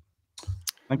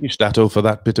 Thank you, Stato, for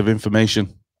that bit of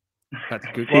information. That's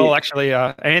good. Well, actually,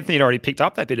 Anthony had already picked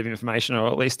up that bit of information, or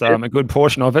at least a good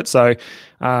portion of it. So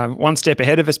one step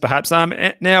ahead of us, perhaps.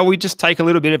 Now we just take a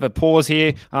little bit of a pause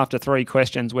here after 3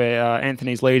 questions where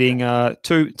Anthony's leading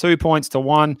 2 points to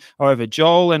 1 over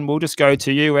Joel. And we'll just go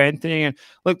to you, Anthony. And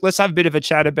look, let's have a bit of a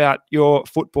chat about your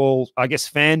football, I guess,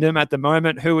 fandom at the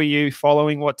moment. Who are you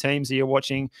following? What teams are you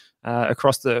watching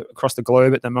across the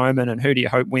globe at the moment? And who do you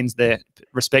hope wins their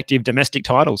respective domestic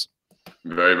titles?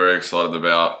 Very, very excited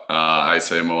about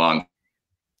AC Milan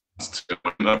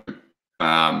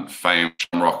famed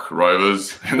Shamrock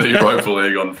Rovers in the Europa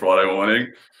League on Friday morning.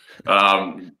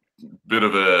 Bit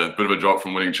of a drop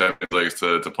from winning Champions Leagues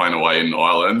to playing away in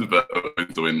Ireland, but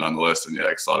to win nonetheless. And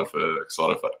yeah, excited for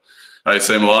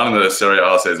AC Milan and the Serie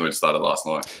A season which started last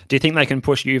night. Do you think they can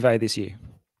push Juve this year?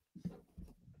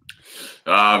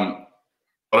 I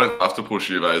don't have to push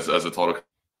Juve as a title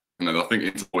contender. I think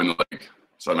Inter will win the league.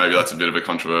 So maybe that's a bit of a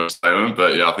controversial statement,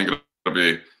 but yeah, I think it'll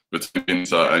be between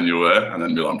Inter and Juve, and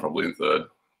then Milan probably in third.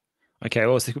 Okay,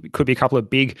 well, there could be a couple of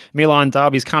big Milan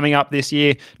derbies coming up this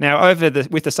year. Now,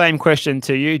 with the same question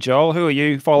to you, Joel, who are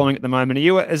you following at the moment?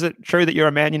 Is it true that you're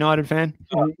a Man United fan?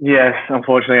 Yes,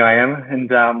 unfortunately I am.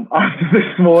 And after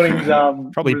this morning's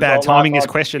probably bad timing. This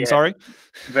question, sorry.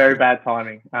 Very bad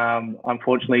timing.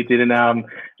 Unfortunately, didn't. Our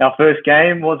first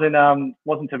game wasn't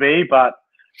to be, but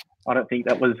I don't think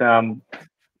that was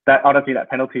I don't think that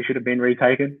penalty should have been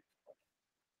retaken.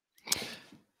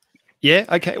 Yeah,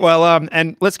 okay. Well,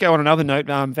 and let's go on another note.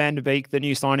 Van der Beek, the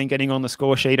new signing, getting on the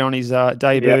score sheet on his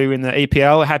debut in the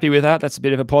EPL. Happy with that? That's a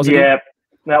bit of a positive. Yeah,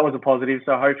 that was a positive.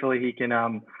 So hopefully he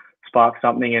can spark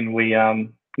something, and we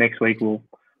next week we'll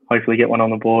hopefully get one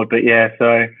on the board. But yeah,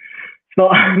 so it's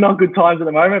not good times at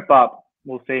the moment, but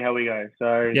we'll see how we go.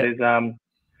 So there's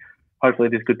hopefully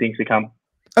there's good things to come.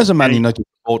 As a Man United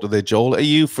supporter there, Joel, are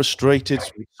you frustrated?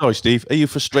 Sorry, Steve. Are you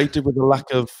frustrated with the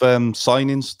lack of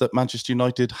signings that Manchester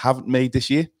United haven't made this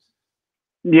year?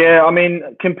 Yeah, I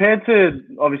mean, compared to,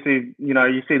 obviously,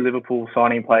 you see Liverpool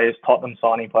signing players, Tottenham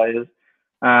signing players.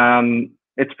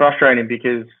 It's frustrating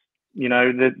because,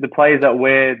 the players that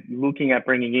we're looking at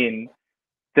bringing in,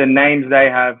 the names they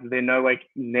have, they're nowhere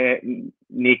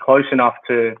near close enough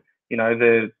to,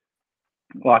 the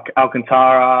like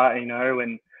Alcantara,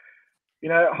 and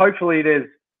hopefully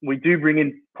we do bring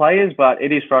in players, but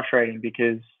it is frustrating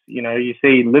because, you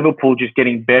see Liverpool just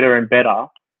getting better and better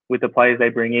with the players they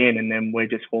bring in, and then we're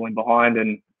just falling behind.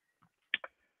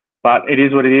 But it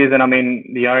is what it is. And I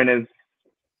mean, the owners,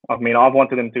 I've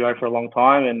wanted them to go for a long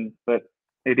time, but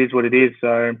it is what it is.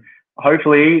 So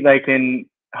hopefully they can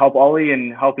help Ollie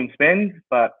and help him spend,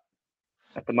 but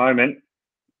at the moment.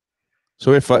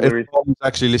 So if Ollie's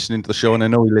actually listening to the show, and I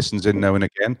know he listens in now and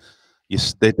again,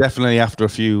 they're definitely after a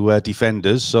few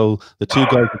defenders. So the 2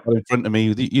 guys that got in front of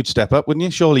me, you'd step up, wouldn't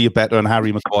you? Surely you're better than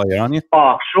Harry Maguire, aren't you?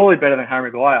 Oh, surely better than Harry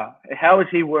Maguire. How is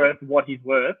he worth what he's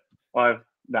worth?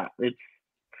 It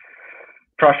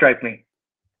frustrates me.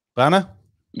 Banner?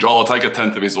 Joel, I'll take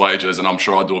 1/10 of his wages, and I'm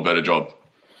sure I'll do a better job.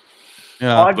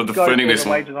 Yeah, but defending this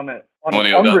wages on it.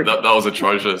 That was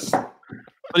atrocious.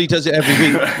 But he does it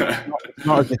every week.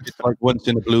 Not as if it's like once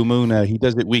in a blue moon. He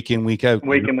does it week in, week out.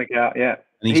 Week in, week out, yeah.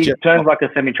 And he turns like a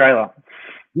semi-trailer.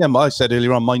 Yeah, I said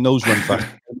earlier on, my nose runs fast.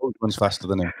 My nose runs faster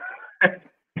than him.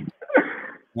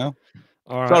 No?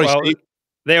 All right. Sorry, well, Steve.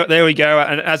 There we go.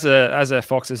 And as a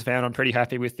Foxes fan, I'm pretty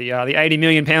happy with the £80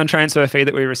 million transfer fee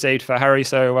that we received for Harry.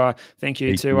 So thank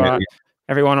you to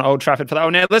everyone at Old Trafford for that.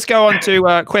 Well, now let's go on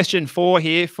to question 4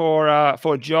 here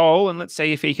for Joel, and let's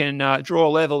see if he can draw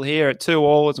level here at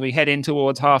 2-2 as we head in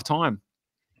towards half time.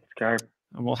 Let's go.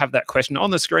 And we'll have that question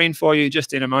on the screen for you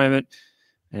just in a moment.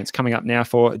 And it's coming up now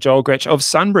for Joel Grech of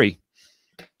Sunbury.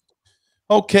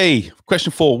 Okay,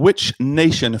 question 4. Which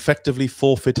nation effectively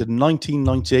forfeited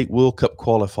 1998 World Cup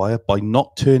qualifier by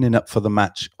not turning up for the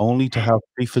match, only to have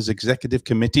FIFA's executive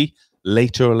committee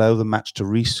later allow the match to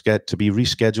be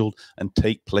rescheduled and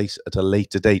take place at a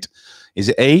later date? Is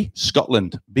it A,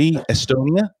 Scotland, B,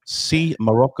 Estonia, C,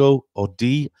 Morocco, or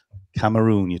D,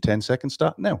 Cameroon? Your 10-second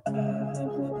start now.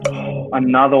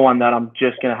 Another one that I'm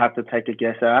just going to have to take a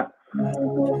guess at.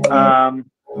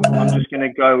 I'm just going to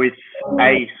go with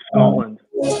A, Scotland.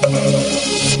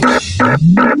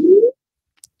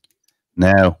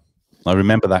 Now, I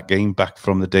remember that game back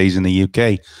from the days in the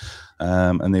UK,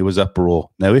 and there was uproar.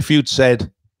 Now, if you'd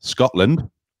said Scotland,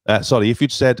 if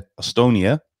you'd said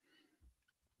Estonia,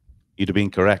 you'd have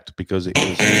been correct, because it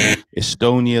was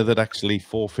Estonia that actually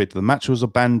forfeited. The match was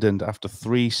abandoned after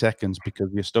 3 seconds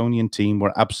because the Estonian team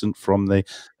were absent from the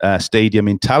stadium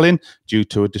in Tallinn due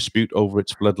to a dispute over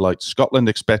its floodlights. Scotland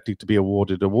expected to be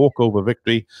awarded a walkover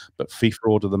victory, but FIFA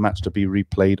ordered the match to be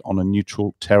replayed on a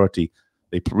neutral territory.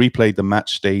 They replayed the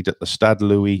match, stayed at the Stade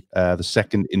Louis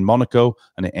II in Monaco,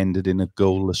 and it ended in a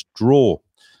goalless draw.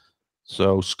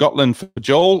 So Scotland for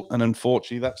Joel, and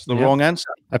unfortunately that's the wrong answer.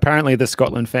 Apparently the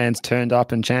Scotland fans turned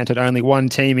up and chanted only one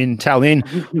team in Tallinn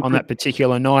on that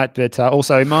particular night, but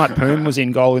also Mart Poom was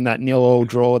in goal in that 0-0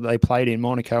 draw that they played in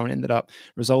Monaco and ended up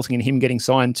resulting in him getting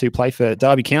signed to play for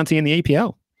Derby County in the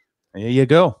EPL. There you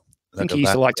go. I think he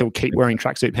used to like to keep wearing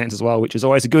tracksuit pants as well, which is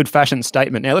always a good fashion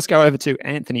statement. Now let's go over to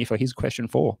Anthony for his question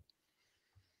 4.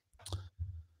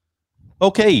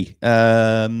 Okay,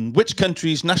 which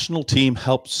country's national team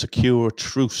helped secure a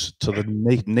truce to the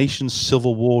nation's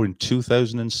civil war in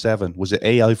 2007? Was it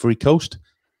A, Ivory Coast,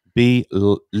 B,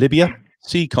 Libya,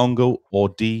 C, Congo, or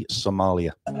D,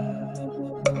 Somalia?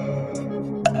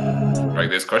 Greg,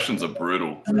 these questions are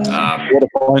brutal.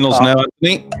 Quarterfinals now,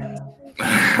 Anthony.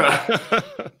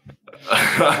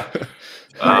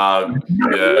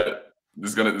 Yeah,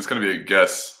 this is gonna be a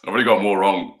guess. I've already got more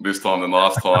wrong this time than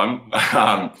last time.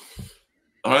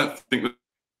 I don't think the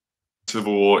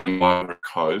civil war in Ivory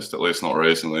Coast, at least not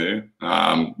recently.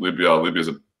 Libya's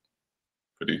a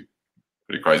pretty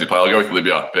crazy play. I'll go with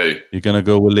Libya. B. You're going to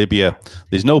go with Libya.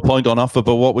 There's no point on offer,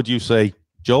 but what would you say,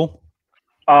 Joel?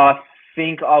 I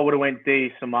think I would have went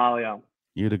D, Somalia.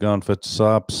 You'd have gone for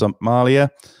Somalia.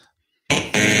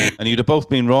 And you'd have both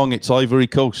been wrong. It's Ivory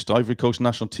Coast. Ivory Coast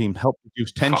national team helped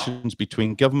reduce tensions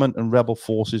between government and rebel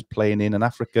forces playing in an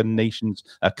African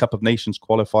Cup of Nations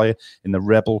qualifier in the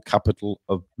rebel capital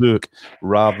of Burk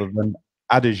rather than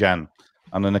Abidjan,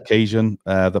 on an occasion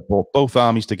that brought both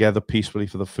armies together peacefully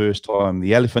for the first time.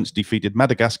 The Elephants defeated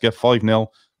Madagascar 5-0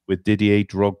 with Didier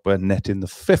Drogba netting the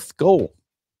 5th goal.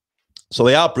 So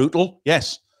they are brutal,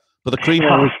 yes, but the cream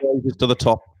always rises to the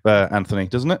top, Anthony,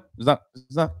 doesn't it? Is that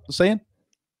the saying?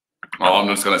 Oh, I'm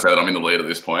just going to say that I'm in the lead at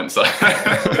this point. So,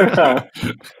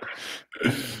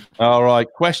 all right.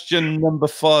 Question number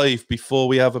 5 before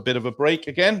we have a bit of a break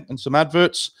again and some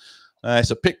adverts.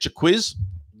 It's a picture quiz.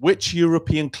 Which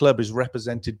European club is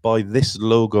represented by this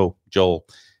logo, Joel?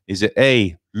 Is it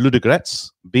A,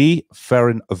 Ludogorets, B,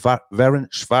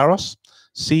 Ferencváros,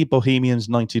 C, Bohemians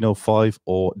 1905,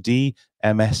 or D,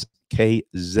 MSK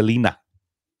Zelina?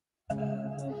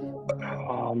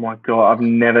 Oh my God, I've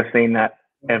never seen that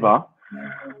ever.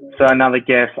 So another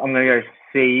guess. I'm going to go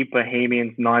C,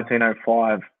 Bohemians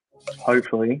 1905.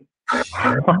 Hopefully.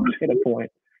 I'll get a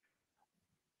point.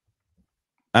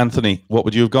 Anthony, what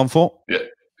would you have gone for?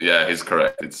 Yeah, he's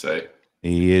correct. It's C.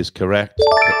 He is correct.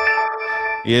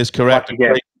 He is correct.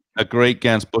 A great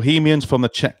guess. Bohemians from the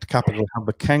Czech capital have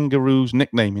the Kangaroos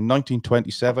nickname. In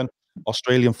 1927,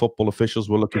 Australian football officials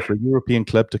were looking for a European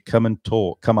club to come and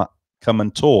tour.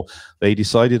 They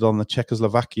decided on the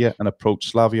Czechoslovakia and approached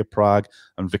Slavia Prague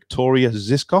and Victoria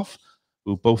Žižkov,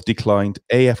 who both declined.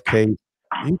 AFK.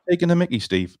 Are you taking a mickey,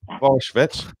 Steve?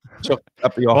 Vorschwitz took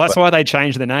up the offer. Well, that's why they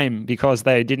changed the name, because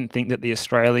they didn't think that the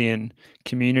Australian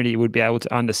community would be able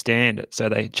to understand it. So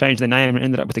they changed the name and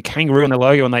ended up with a kangaroo in the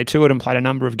logo, and they toured and played a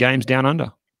number of games down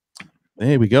under.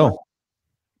 There we go.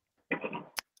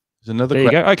 There's another. There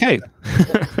you go. Okay.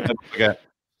 Never forget.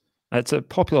 That's a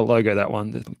popular logo, that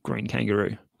one, the green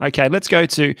kangaroo. Okay, let's go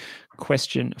to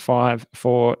question 5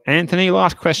 for Anthony.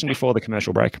 Last question before the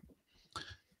commercial break.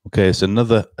 Okay, it's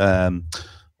another a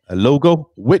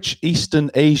logo. Which Eastern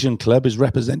Asian club is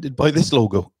represented by this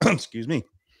logo? Excuse me.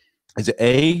 Is it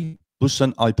A,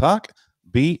 Busan iPark,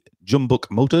 B,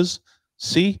 Jumbuk Motors,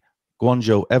 C,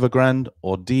 Guangzhou Evergrande,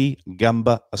 or D,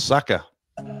 Gamba Osaka?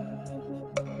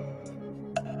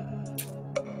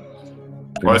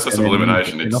 Process of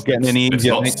elimination. You're not getting any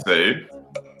easier. It's not C.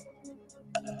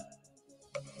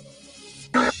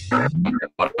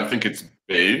 I don't think it's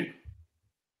B.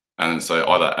 And so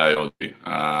either A or B.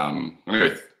 I'm going to go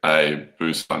with A,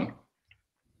 Busan.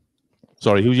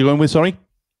 Sorry, who are you going with? Sorry?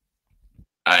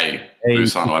 A,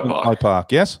 Busan I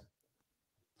Park. Yes?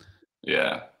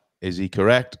 Yeah. Is he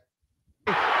correct?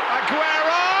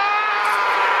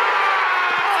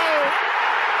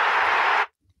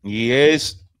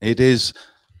 Yes, it is.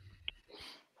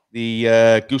 The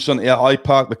Busan I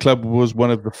Park, the club was one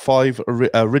of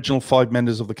the original 5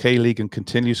 members of the K-League and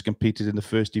continues competed in the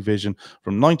first division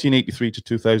from 1983 to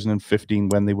 2015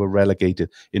 when they were relegated.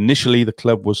 Initially, the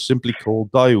club was simply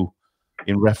called Daewoo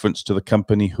in reference to the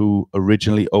company who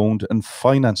originally owned and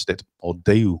financed it, or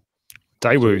Daewoo.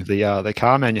 Daewoo, the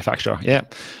car manufacturer. Yeah.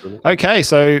 Okay,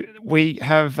 so we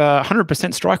have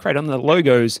 100% strike rate on the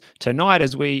logos tonight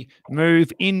as we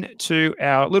move into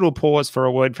our little pause for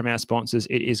a word from our sponsors.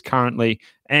 It is currently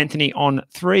Anthony on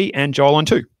 3 and Joel on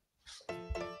 2.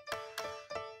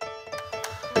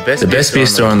 The best beer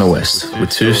store on the west,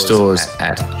 with 2 stores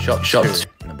at Shop 2,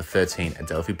 number 13,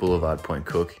 Adelphi Boulevard, Point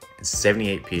Cook, and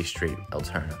 78 Pierce Street,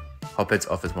 Altona. Hopheads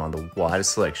offers one of the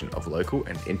widest selection of local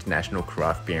and international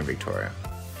craft beer in Victoria.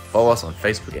 Follow us on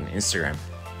Facebook and Instagram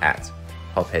at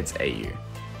HopheadsAU.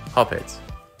 Hopheads,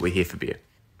 we're here for beer.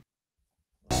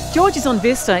 George's on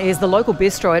Vista is the local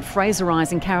bistro at Fraser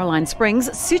Rise in Caroline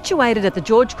Springs, situated at the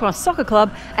George Cross Soccer Club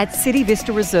at City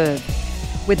Vista Reserve.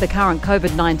 With the current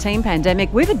COVID-19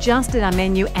 pandemic, we've adjusted our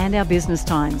menu and our business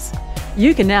times.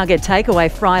 You can now get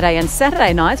takeaway Friday and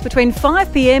Saturday nights between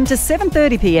 5 p.m. to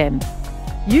 7:30 p.m.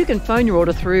 You can phone your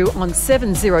order through on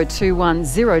 7021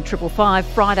 0555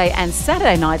 Friday and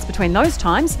Saturday nights between those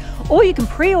times, or you can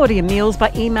pre-order your meals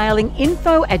by emailing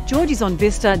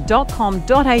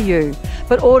info@georgiesonvista.com.au,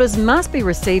 but orders must be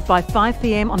received by 5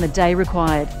 p.m. on the day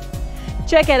required.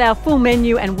 Check out our full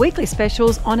menu and weekly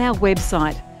specials on our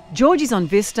website,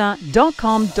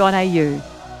 georgiesonvista.com.au.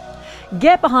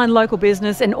 Get behind local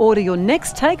business and order your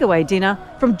next takeaway dinner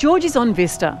from George's on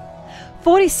Vista,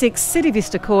 46 City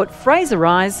Vista Court, Fraser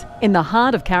Rise, in the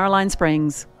heart of Caroline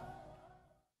Springs.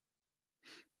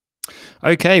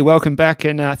 Okay, welcome back,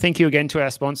 and thank you again to our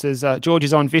sponsors.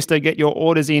 George's on Vista. Get your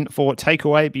orders in for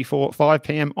takeaway before 5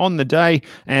 p.m. on the day,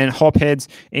 and Hopheads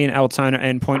in Altona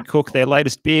and Point Cook. Their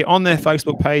latest beer on their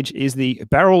Facebook page is the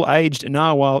barrel-aged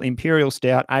Narwhal Imperial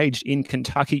Stout, aged in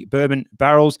Kentucky bourbon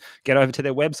barrels. Get over to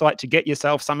their website to get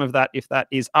yourself some of that if that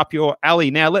is up your alley.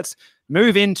 Now let's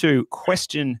move into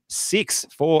question 6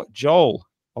 for Joel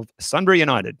of Sunbury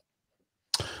United.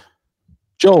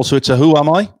 Joel, so it's a who am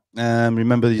I?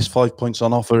 Remember, these 5 points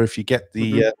on offer if you get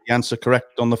the answer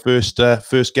correct on the first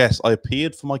guess. I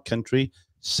appeared for my country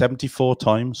 74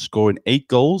 times, scoring 8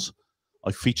 goals.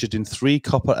 I featured in 3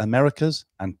 Copa Americas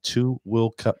and 2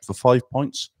 World Cup for 5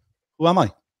 points. Who am I?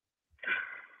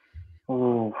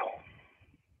 Oh,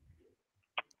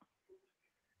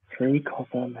 3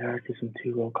 Copa Americas and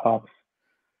 2 World Cups.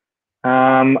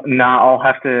 I'll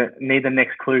have to need the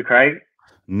next clue, Craig.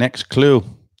 Next clue.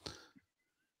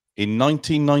 In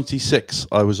 1996,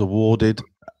 I was awarded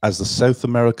as the South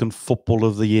American Football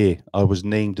of the Year. I was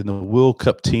named in the World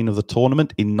Cup team of the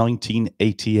tournament in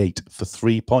 1988 for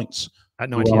 3 points. At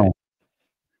 98.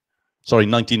 Sorry,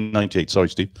 1998. Sorry,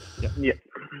 Steve. Yeah.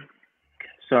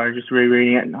 Sorry, just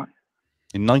rereading it.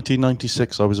 In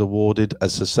 1996, I was awarded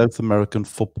as the South American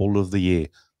Football of the Year.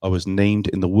 I was named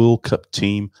in the World Cup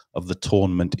team of the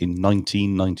tournament in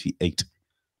 1998.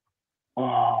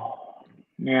 Oh,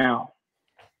 now.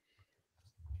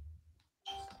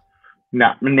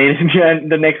 No, we need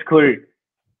the next clue.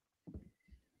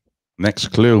 Next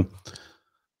clue.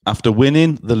 After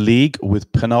winning the league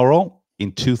with Penarol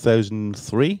in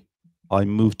 2003, I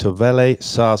moved to Vélez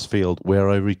Sarsfield, where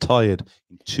I retired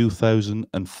in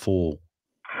 2004.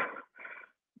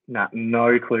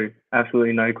 No clue.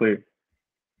 Absolutely no clue.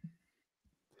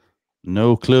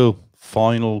 No clue.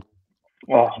 Final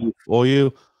for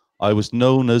you. I was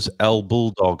known as El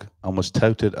Bulldog and was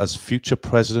touted as future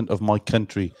president of my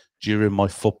country during my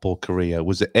football career.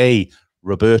 Was it A,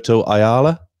 Roberto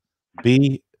Ayala,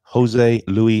 B, Jose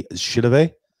Luis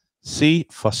Chileve, C,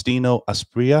 Faustino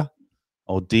Asprilla,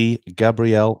 or D,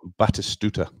 Gabriel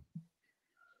Batistuta?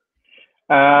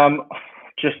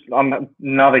 Just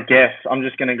another guess. I'm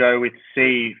just going to go with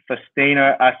C,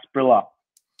 Faustino Asprilla.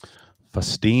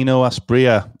 Faustino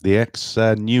Asprilla, the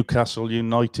ex-Newcastle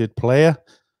United player,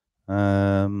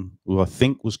 who I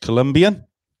think was Colombian.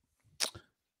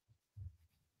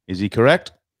 Is he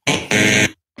correct?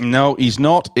 No, he's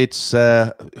not. It's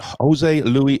Jose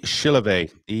Luis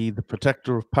Chileve, the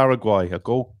protector of Paraguay, a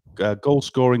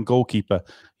goal-scoring goalkeeper.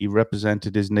 He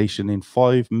represented his nation in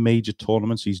 5 major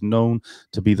tournaments. He's known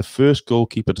to be the first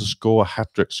goalkeeper to score a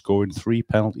hat-trick, scoring 3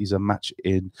 penalties a match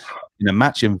in a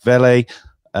match in Vele.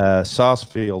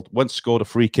 Sarsfield once scored a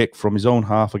free kick from his own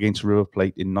half against River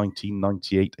Plate in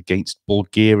 1998 against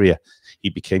Bulgaria. He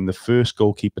became the first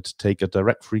goalkeeper to take a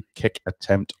direct free kick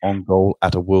attempt on goal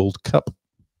at a World Cup.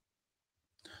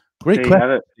 Great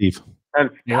question, Steve.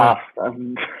 That's tough.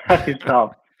 That is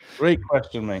tough. Great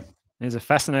question, mate. He's a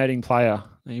fascinating player.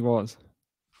 He was.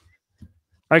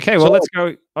 Okay, well, let's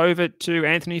go over to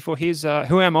Anthony for his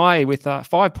Who Am I, with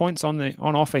 5 points on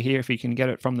offer here if you can get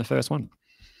it from the first one.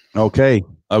 Okay.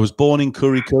 I was born in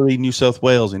Curry, New South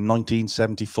Wales in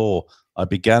 1974. I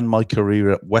began my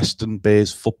career at Western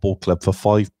Bears Football Club for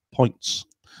 5 points.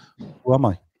 Who am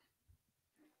I?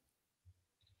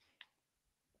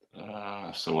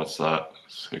 So what's that?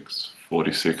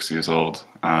 46 years old.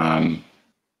 No,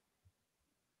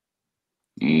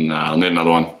 I'll need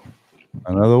another one.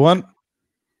 Another one.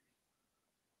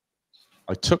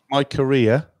 I took my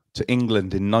career to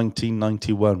England in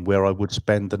 1991, where I would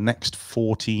spend the next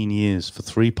 14 years for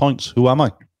 3 points. Who am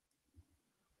I?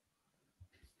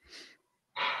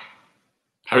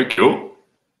 Harry Kewell.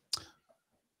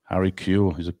 Harry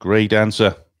Kewell is a great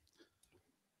answer.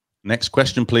 Next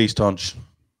question, please, Tonch.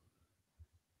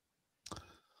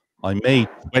 I made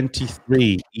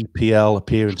 23 EPL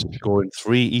appearances, scoring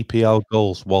 3 EPL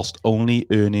goals, whilst only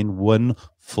earning 1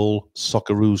 full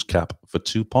Socceroos cap for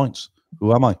 2 points.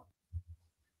 Who am I?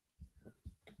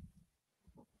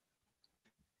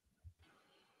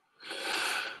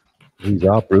 These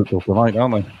are brutal tonight,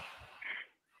 aren't they?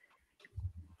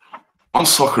 On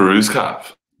Socceroos cap.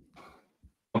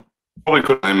 Probably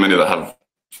couldn't name many that have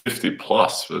 50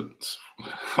 plus,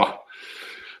 but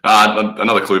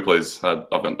another clue, please. I've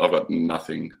got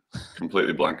nothing.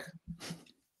 Completely blank.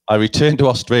 I returned to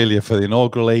Australia for the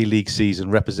inaugural A-League season,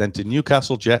 representing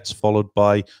Newcastle Jets, followed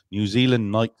by New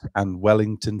Zealand Knights and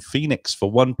Wellington Phoenix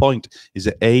for 1 point. Is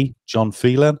it A, John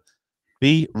Phelan,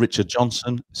 B, Richard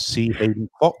Johnson, C, Hayden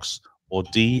Fox, or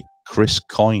D, Chris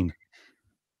Coyne?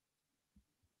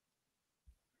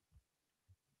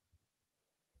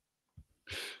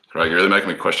 Craig, you're really making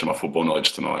me question my football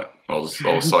knowledge tonight. I was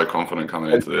so confident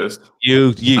coming into this.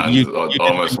 You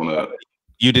almost want to.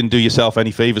 You didn't do yourself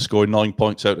any favour scoring 9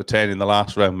 points out of 10 in the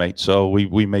last round, mate. So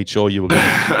we made sure you were going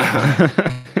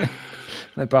to.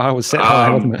 The bar was set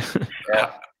high, wasn't it?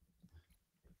 Yeah.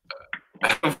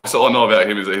 So all I know about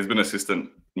him is that he's been assistant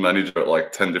manager at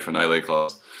like 10 different A-League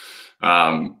clubs.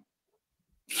 I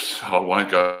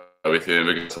won't go with him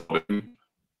because I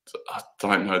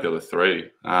don't know the other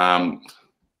 3. I'm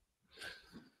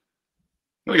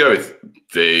going to go with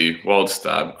D, Wild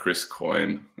Stab, Chris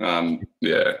Coyne.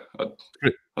 Yeah, I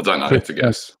don't know to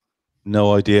guess.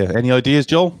 No idea. Any ideas,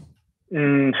 Joel?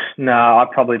 No, I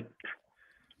probably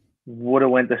would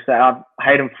have went the same.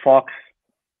 Hayden Fox.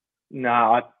 No,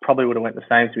 I probably would have went the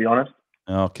same, to be honest.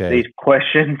 Okay. These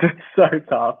questions are so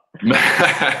tough.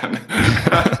 Man.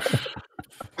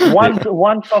 one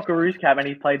Socceroos cap, and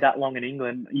he played that long in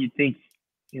England. You'd think,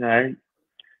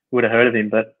 would have heard of him,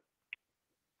 but.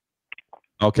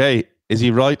 Okay. Is he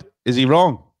right? Is he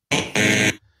wrong?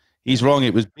 He's wrong.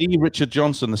 It was B, Richard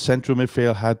Johnson. The central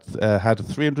midfield had a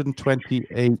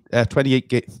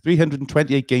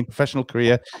 328 game professional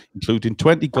career, including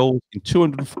 20 goals in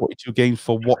 242 games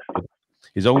for Watford.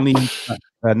 His only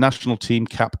national team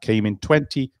cap came in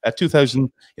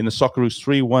 2000 in the Socceroos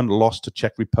 3-1 loss to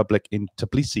Czech Republic in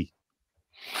Tbilisi.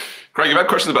 Craig, you've had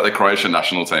questions about the Croatian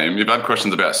national team. You've had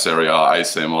questions about Serie A,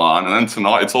 AC Milan, and then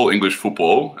tonight it's all English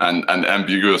football and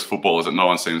ambiguous footballers that no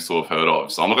one seems to have heard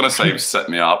of. So I'm not going to say you've set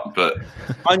me up, but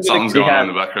something's going on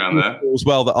in the background there. As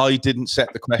well, that I didn't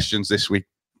set the questions this week,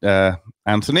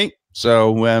 Anthony.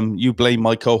 So you blame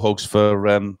my co-host for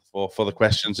the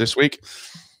questions this week.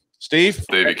 Steve,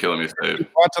 you're killing me, Steve.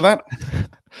 Add to that?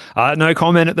 No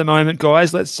comment at the moment,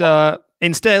 guys. Let's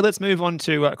move on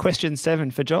to question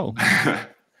 7 for Joel.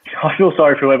 I feel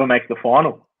sorry for whoever makes the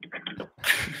final.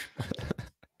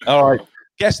 All right.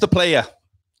 Guess the player.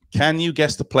 Can you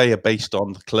guess the player based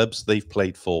on the clubs they've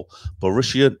played for?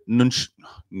 Borussia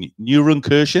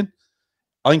Neunkirchen,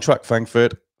 Eintracht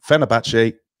Frankfurt,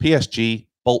 Fenerbahce, PSG,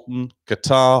 Bolton,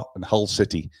 Qatar, and Hull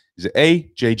City. Is it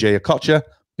A, JJ Okocha,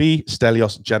 B,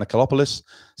 Stelios Giannakopoulos,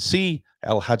 C,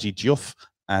 El Hadji Diouf,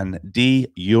 and D,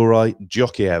 Yuri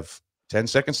Djokiev? 10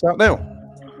 seconds start now.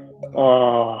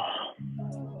 Oh,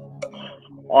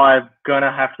 I'm going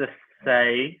to have to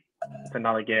say, it's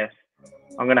another guess.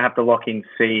 I'm going to have to lock in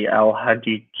C, El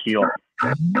Hadji Diouf.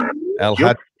 El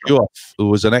Hadji Diouf, who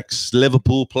was an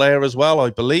ex-Liverpool player as well, I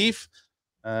believe.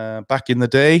 back in the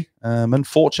day.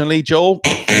 Unfortunately, Joel,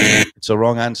 it's a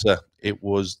wrong answer. It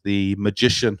was the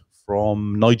magician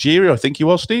from Nigeria, I think he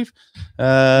was, Steve.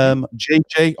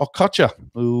 JJ Okocha,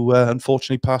 who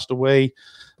unfortunately passed away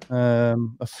a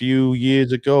few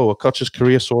years ago. Okocha's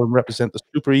career saw him represent the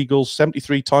Super Eagles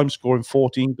 73 times, scoring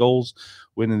 14 goals,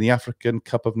 winning the African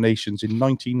Cup of Nations in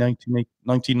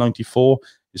 1994.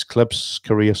 His club's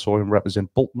career saw him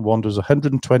represent Bolton Wanderers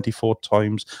 124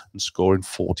 times and scoring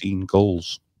 14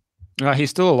 goals. He's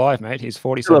still alive, mate. He's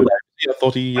 47. I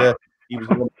thought he was the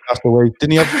one who passed away.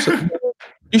 Didn't he have...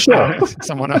 You sure?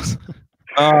 Someone else.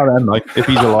 Oh, then, mate, if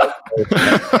he's alive.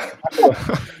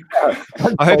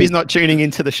 I hope he's not tuning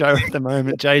into the show at the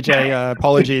moment. JJ,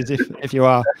 apologies if you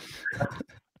are.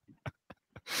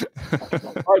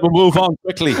 Right, we'll move on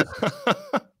quickly.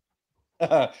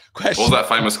 What was that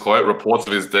famous quote? Reports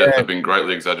of his death have been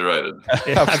greatly exaggerated.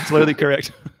 Yeah, absolutely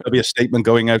correct. There'll be a statement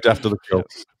going out after the show.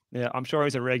 Yeah, I'm sure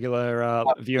he's a regular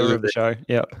viewer of the show.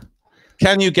 Yeah.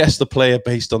 Can you guess the player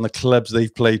based on the clubs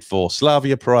they've played for?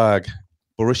 Slavia Prague,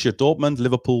 Borussia Dortmund,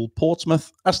 Liverpool,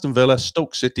 Portsmouth, Aston Villa,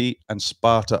 Stoke City, and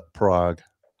Sparta Prague.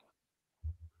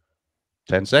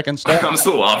 10 seconds. I'm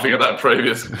still laughing at that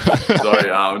previous. Sorry,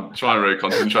 I'm trying to really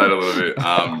concentrate a little bit.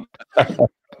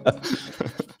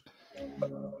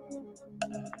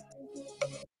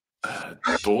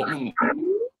 Dortmund.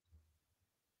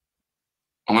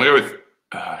 I'm going to go with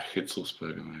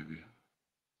Hitzelsberger, maybe.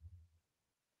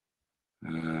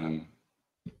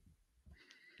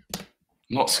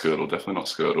 Not Skirtle, definitely not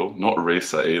Skirtle. Not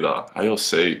Risa either.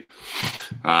 ALC.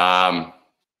 Yeah,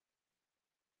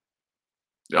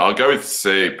 I'll go with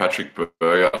C, Patrick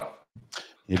Berger.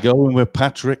 You're going with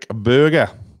Patrick Berger.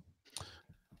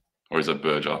 Or is it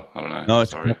Berger? I don't know. No,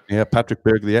 it's, sorry. Yeah, Patrick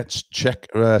Berger, the ex-Czech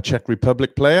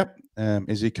Republic player.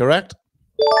 Is he correct?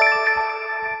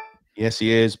 Yes,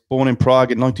 he is. Born in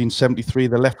Prague in 1973,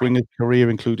 the left winger's career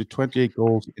included 28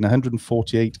 goals in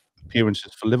 148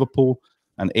 appearances for Liverpool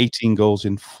and 18 goals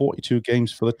in 42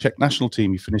 games for the Czech national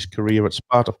team. He finished career at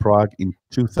Sparta Prague in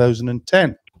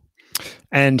 2010.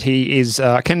 And he is,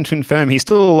 I can confirm he's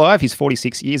still alive. He's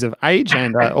 46 years of age.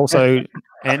 And also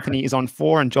Anthony is on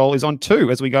 4 and Joel is on 2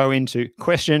 as we go into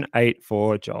question 8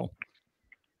 for Joel.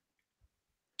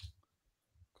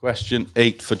 Question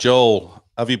 8 for Joel.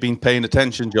 Have you been paying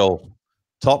attention, Joel?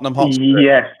 Tottenham Hotspur.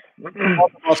 Yes. Tottenham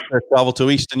Hotspur travel to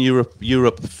Eastern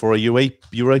Europe for a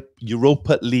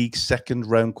Europa League second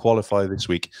round qualifier this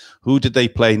week. Who did they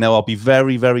play? Now, I'll be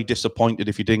very, very disappointed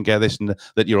if you didn't get this and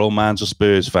that your old man's a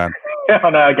Spurs fan. I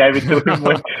know, I gave it to him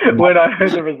when I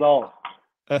heard the result.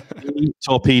 B,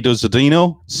 Torpedo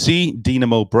Zadino, C,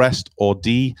 Dinamo Brest, or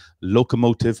D,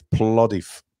 Lokomotiv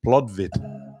Plovdiv. Okay,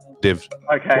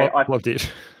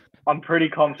 Plovdiv. I'm pretty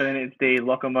confident it's D,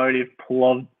 Lokomotiv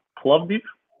Plovdiv.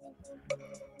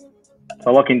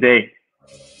 So lock in D.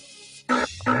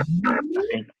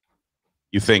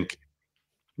 You think?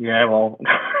 Yeah, well,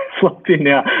 it's locked in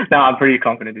now. No, I'm pretty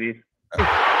confident it is.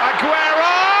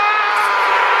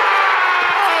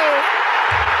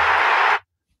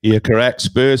 You're correct.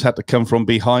 Spurs had to come from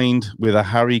behind with a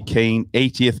Harry Kane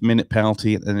 80th minute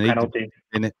penalty and an 80th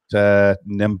minute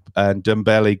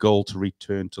Dembele goal to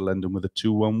return to London with a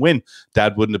 2-1 win.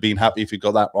 Dad wouldn't have been happy if he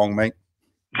got that wrong, mate.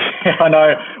 I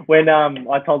know. When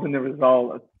I told him the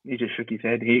result, he just shook his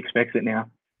head. He expects it now.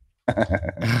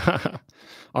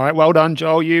 All right, well done,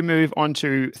 Joel. You move on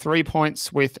to 3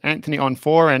 points with Anthony on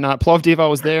 4. And Plovdiv, I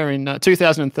was there in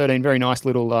 2013. Very nice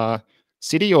little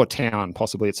city or town.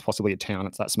 It's possibly a town.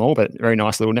 It's that small, but very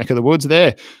nice little neck of the woods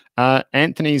there.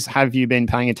 Anthony's Have You Been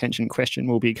Paying Attention question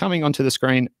will be coming onto the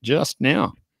screen just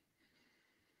now.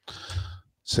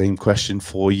 Same question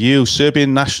for you.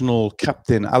 Serbian national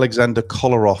captain Alexander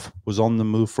Kolarov was on the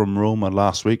move from Roma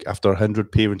last week after 100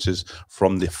 appearances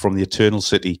from the Eternal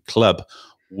City club.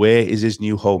 Where is his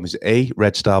new home? Is it A,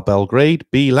 Red Star Belgrade,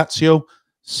 B, Lazio,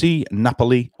 C,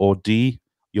 Napoli, or D,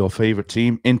 your favourite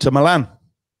team, Inter Milan?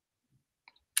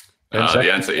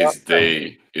 The answer is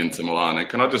D, Inter Milan. And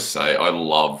can I just say, I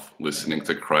love listening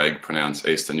to Craig pronounce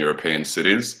Eastern European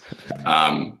cities.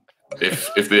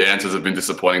 If the answers have been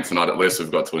disappointing tonight, at least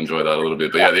we've got to enjoy that a little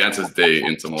bit. But yeah, the answer is D,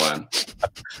 Inter Milan.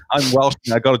 I'm Welsh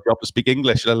and I got a job to speak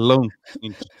English, let alone.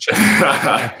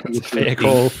 Fair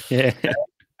call. Yeah.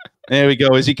 There we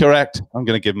go. Is he correct? I'm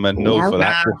going to give him a no for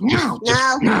that.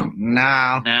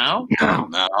 No.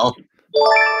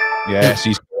 Yes,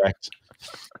 he's correct.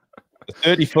 The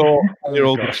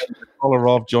 34-year-old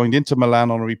Kolarov joined Inter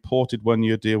Milan on a reported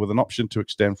one-year deal with an option to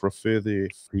extend for a further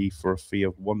fee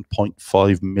of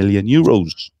 1.5 million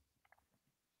euros.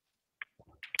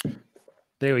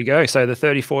 There we go. So the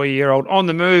 34-year-old on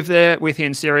the move there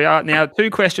within Serie A. Now,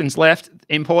 2 questions left.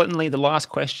 Importantly, the last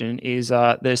question is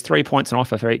there's 3 points on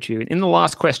offer for each of you in the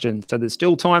last question. So there's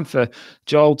still time for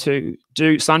Joel to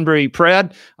do Sunbury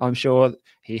proud. I'm sure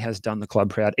he has done the club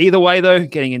proud. Either way, though,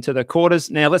 getting into the quarters.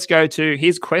 Now, let's go to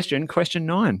his question, question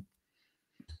 9.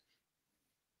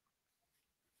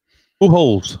 Who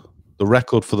holds the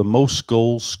record for the most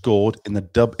goals scored in a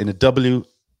W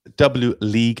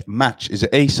League match? Is it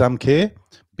A, Sam Kerr,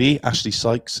 B, Ashley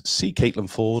Sykes, C, Caitlin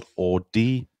Ford, or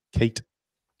D, Kate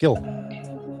Gill?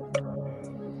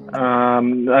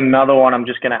 Another one, I'm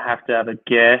just going to have a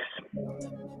guess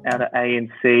out of A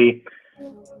and C.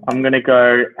 I'm going to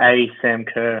go A, Sam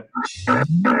Kerr.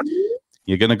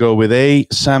 You're going to go with A,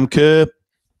 Sam Kerr.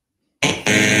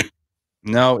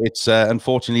 No, it's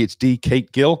unfortunately it's D,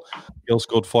 Kate Gill. Gill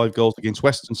scored 5 goals against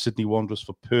Western Sydney Wanderers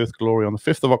for Perth Glory on the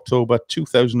 5th of October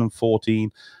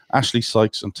 2014. Ashley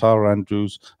Sykes and Tara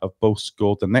Andrews have both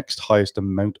scored the next highest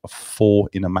amount of 4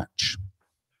 in a match,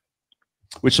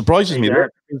 which surprises me.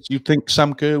 Because you think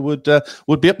Sam Kerr would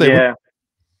be up there? Yeah,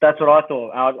 that's what I thought.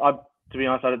 I to be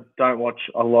honest, I don't watch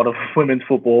a lot of women's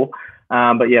football,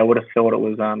 but yeah, I would have thought it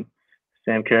was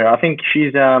Sam Kerr. I think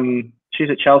she's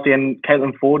at Chelsea, and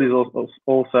Caitlin Ford is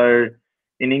also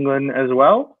in England as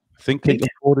well. I think Caitlin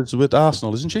Ford is with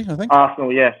Arsenal, isn't she? I think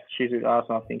Arsenal, yes, she's with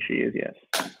Arsenal. I think she is, yes.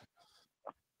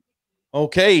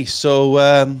 Okay,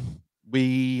 so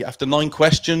we after 9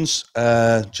 questions,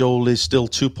 Joel is still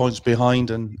 2 points behind,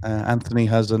 and Anthony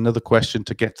has another question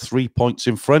to get 3 points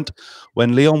in front.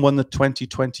 When Lyon won the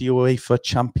 2020 UEFA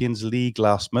Champions League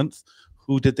last month,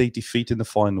 who did they defeat in the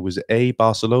final? Was it A,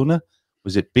 Barcelona?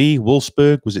 Was it B,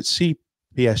 Wolfsburg? Was it C,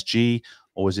 PSG?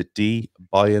 Or was it D,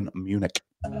 Bayern Munich?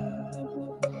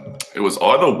 It was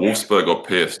either Wolfsburg or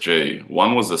PSG.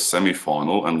 One was the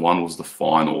semi-final and one was the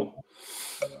final.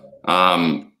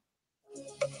 I'm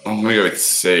going to go with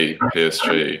C,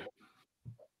 PSG.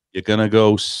 You're going to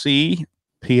go C,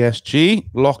 PSG.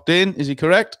 Locked in. Is he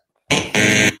correct?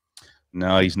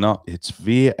 No, he's not. It's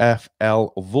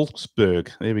VfL Wolfsburg.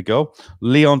 There we go.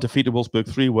 Lyon defeated Wolfsburg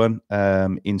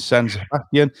 3-1 in San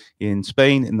Sebastian in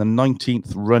Spain in the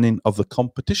 19th running of the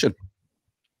competition.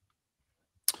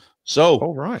 So,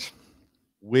 all right,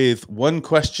 with 1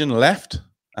 question left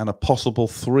and a possible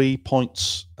 3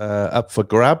 points up for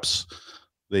grabs,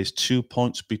 there's 2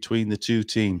 points between the 2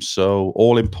 teams. So,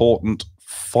 all important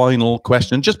final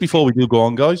question. Just before we do go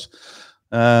on, guys.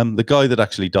 The guy that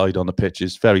actually died on the pitch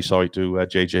is very sorry to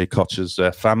JJ Koch's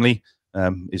family.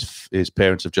 His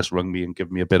parents have just rung me and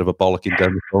given me a bit of a bollocking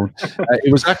down the phone.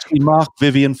 It was actually Mark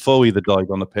Vivian Foey that died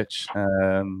on the pitch,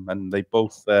 and they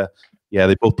both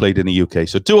played in the UK.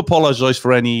 So do apologise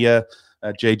for any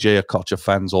JJ Koch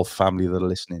fans or family that are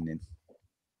listening in.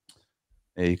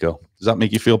 There you go. Does that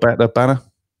make you feel better, Banner?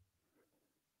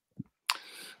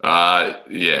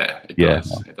 Yeah, it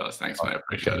does. It does. Thanks, mate. I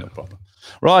appreciate it. No problem.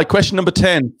 Right, question number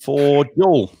 10 for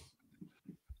Joel.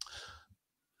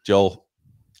 Joel,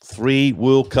 3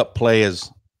 World Cup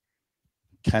players.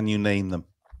 Can you name them?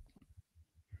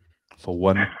 For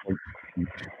 1 point.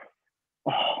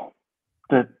 Oh,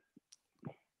 the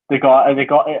guy,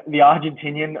 the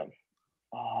Argentinian.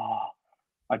 Oh,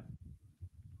 I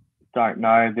don't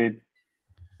know. The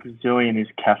Brazilian is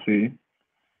Cafu.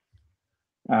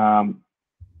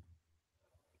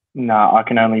 No, I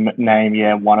can only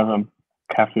name, one of them,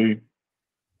 Cafu.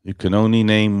 You can only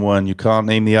name one. You can't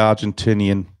name the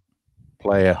Argentinian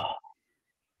player.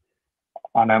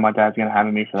 I know my dad's going to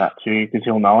hammer me for that too, because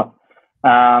he'll know it.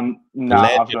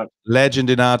 No, legend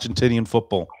in Argentinian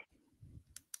football.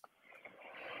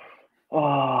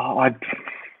 Oh, I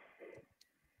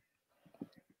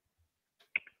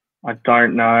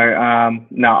don't know.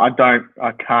 No, I don't.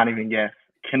 I can't even guess.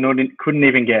 Couldn't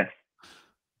even guess.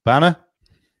 Banner?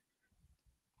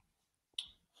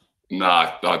 No,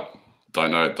 I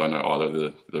don't know. Don't know either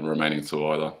of the remaining 2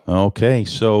 either. Okay,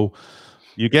 so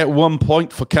you get 1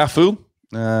 point for Cafu,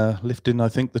 lifting, I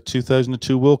think, the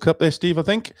 2002 World Cup there, Steve, I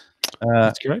think.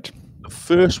 That's correct. The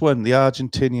first one, the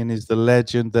Argentinian, is the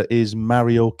legend that is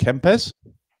Mario Kempes.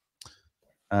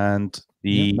 And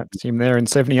that's him there in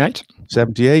 78.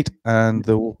 78. And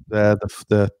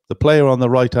the player on the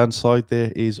right-hand side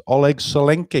there is Oleg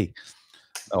Solenki.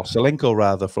 Or Selenko,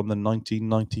 rather, from the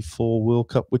 1994 World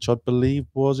Cup, which I believe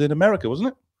was in America, wasn't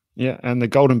it? Yeah, and the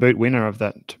Golden Boot winner of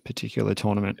that particular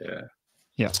tournament.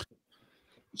 Yeah.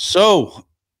 So,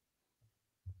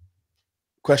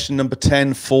 question number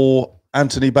 10 for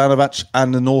Anthony Banovac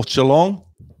and the North Geelong,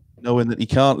 knowing that he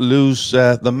can't lose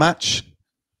the match.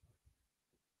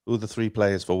 Who are the 3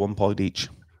 players for 1 point each?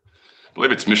 I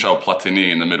believe it's Michel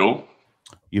Platini in the middle.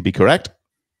 You'd be correct.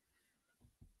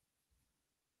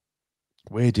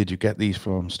 Where did you get these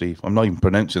from, Steve? I'm not even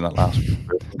pronouncing that last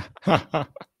one.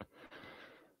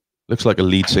 Looks like a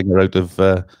lead singer out of...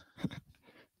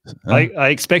 I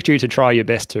expect you to try your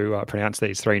best to pronounce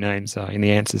these three names in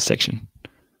the answers section.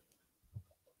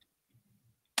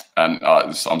 And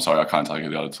I'm sorry, I can't tell you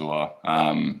who the other two are.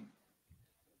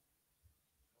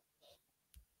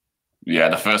 Yeah,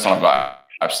 the first one I've got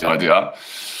absolutely no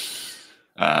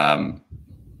idea.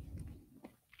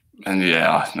 And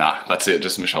yeah, that's it.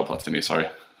 Just Michelle Platini, sorry.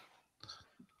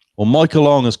 Well, Michael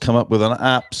Long has come up with an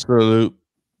absolute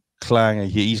clanger.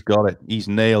 He's got it. He's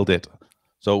nailed it.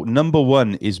 So number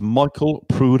 1 is Michael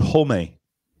Prudhomme.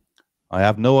 I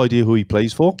have no idea who he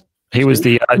plays for. He was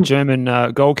the German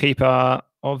goalkeeper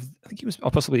of, I think he was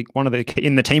possibly one of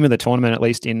in the team of the tournament, at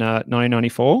least in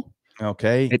 1994.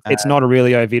 Okay. It's not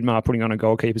Aurelio Vidmar putting on a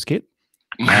goalkeeper's kit.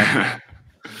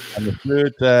 And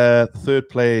the third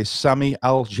player is Sami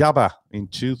Al-Jabba in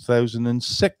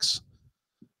 2006.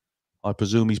 I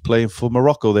presume he's playing for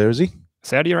Morocco there, is he?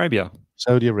 Saudi Arabia.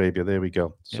 Saudi Arabia, there we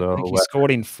go. Yeah, so I think he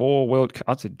scored in 4 World Cups.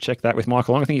 I have to check that with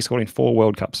Michael Long. I think he scored in 4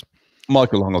 World Cups.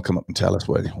 Michael Long will come up and tell us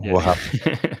what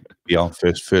happened. Be on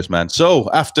first man. So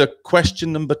after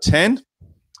question number 10,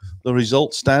 the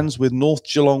result stands with North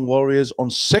Geelong Warriors on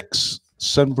 6,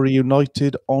 Sunbury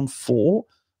United on 4,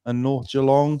 and North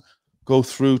Geelong go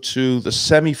through to the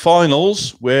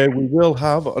semi-finals, where we will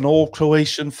have an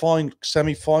all-Croatian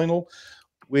semi-final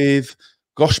with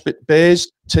Gospic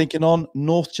Bears taking on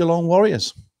North Geelong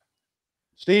Warriors.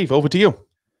 Steve, over to you.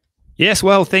 Yes,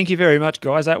 well, thank you very much,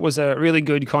 guys. That was a really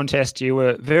good contest. You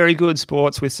were very good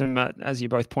sports with some, as you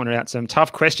both pointed out, some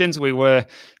tough questions. We were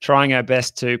trying our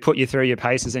best to put you through your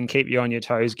paces and keep you on your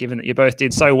toes, given that you both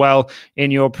did so well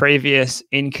in your previous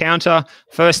encounter.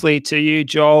 Firstly, to you,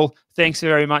 Joel, thanks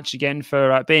very much again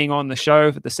for being on the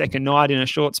show for the second night in a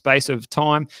short space of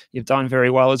time. You've done very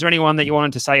well. Is there anyone that you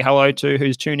wanted to say hello to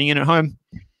who's tuning in at home?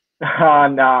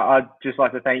 No, I'd just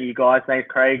like to thank you guys. Thanks,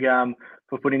 Craig,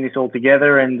 for putting this all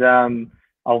together. And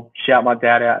I'll shout my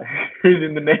dad out, who's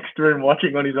in the next room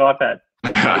watching on his iPad.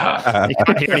 You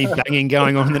can't hear any banging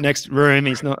going on in the next room.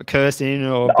 He's not cursing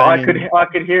or banging. I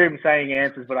could hear him saying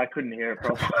answers, but I couldn't hear it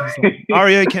properly.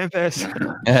 Mario Campus.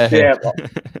 Yeah.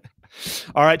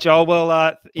 All right, Joel.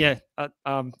 Well,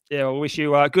 we'll wish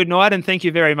you a good night, and thank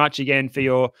you very much again for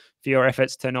your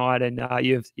efforts tonight. And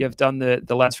you've done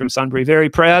the lads from Sunbury very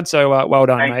proud. So well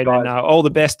done, Thanks, mate, guys. and all the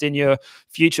best in your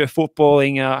future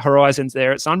footballing horizons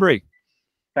there at Sunbury.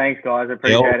 Thanks, guys. I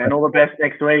appreciate it, and all the best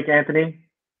next week, Anthony.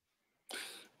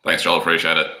 Thanks, Joel.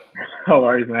 Appreciate it. No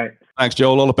worries, mate. Thanks,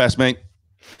 Joel. All the best, mate.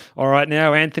 All right,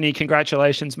 now, Anthony,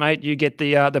 congratulations, mate. You get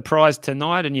the prize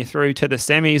tonight, and you're through to the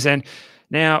semis. And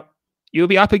now you'll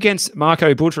be up against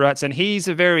Marko Butorac, and he's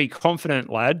a very confident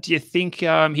lad. Do you think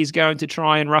he's going to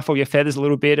try and ruffle your feathers a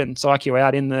little bit and psych you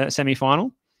out in the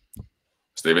semi-final?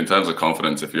 Steve, in terms of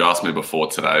confidence, if you asked me before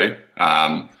today,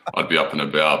 I'd be up and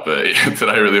about. But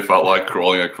today really felt like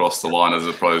crawling across the line as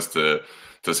opposed to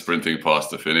sprinting past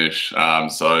the finish.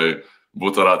 So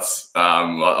Butorac,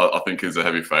 I think, is a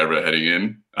heavy favourite heading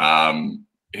in.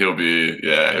 He'll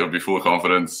be full of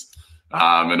confidence.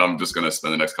 And I'm just going to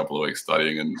spend the next couple of weeks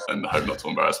studying and hope not to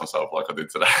embarrass myself like I did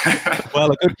today. Well,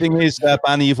 the good thing is,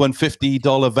 Banny, you've won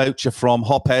 $50 voucher from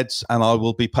Hopheads, and I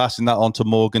will be passing that on to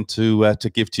Morgan to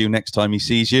give to you next time he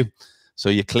sees you. So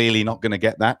you're clearly not going to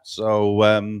get that. So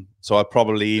I'll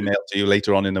probably email to you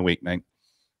later on in the week, mate.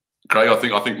 Craig, I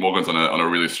think Morgan's on a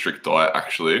really strict diet.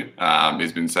 Actually,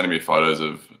 he's been sending me photos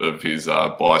of his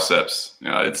biceps. You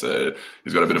know,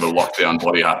 he's got a bit of a lockdown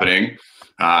body happening.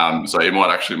 So he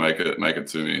might actually make it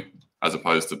to me, as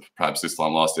opposed to perhaps this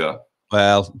time last year.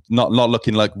 Well, not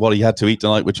looking like what he had to eat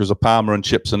tonight, which was a Parma and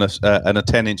chips and a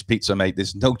 10-inch pizza, mate.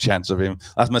 There's no chance of him.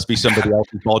 That must be somebody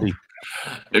else's body.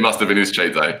 It must have been his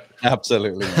cheat day.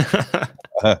 Absolutely.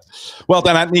 Well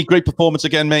done, Anthony. Great performance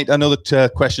again, mate. I know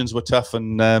that questions were tough,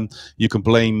 and you can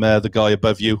blame the guy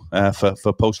above you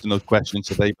for posting those questions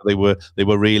today. But they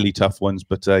were really tough ones.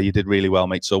 But you did really well,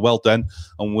 mate. So well done,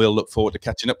 and we'll look forward to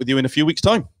catching up with you in a few weeks'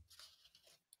 time.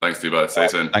 Thanks to you both. See you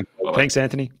soon. Thanks,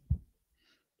 Anthony.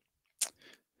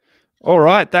 All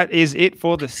right, that is it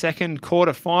for the second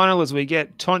quarter final as we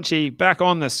get Tonchi back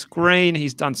on the screen.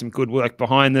 He's done some good work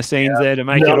behind the scenes there to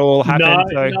make it all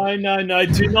happen. No.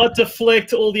 Do not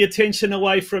deflect all the attention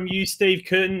away from you, Steve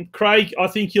Curtin. Craig, I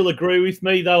think you'll agree with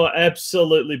me. They were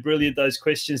absolutely brilliant, those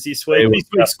questions this week. This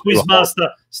week's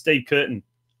quizmaster, Steve Curtin.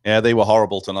 Yeah, they were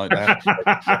horrible tonight.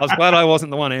 I was glad I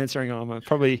wasn't the one answering them. I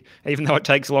probably, even though it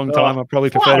takes a long time, I probably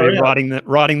prefer to be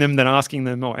writing them than asking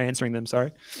them or answering them.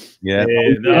 Sorry. Yeah,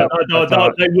 no,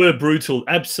 they were brutal,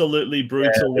 absolutely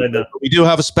brutal. We do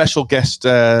have a special guest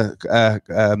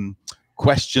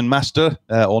question master,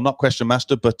 or not question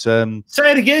master, but say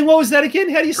it again. What was that again?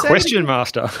 How do you say question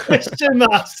master? Question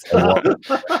master.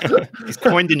 He's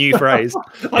coined a new phrase.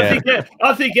 I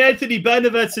think Anthony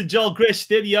Banovac and Joel Grech,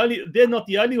 they're not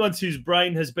the only ones whose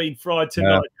brain has been fried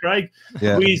tonight, Craig.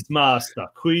 Yeah. Quiz master.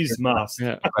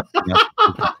 Yeah.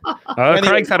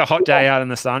 Craig's had a hot day out in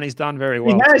the sun. He's done very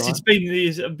well. He has. Tonight. It's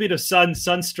been a bit of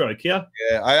sunstroke, yeah?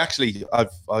 Yeah,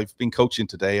 I've been coaching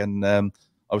today, and I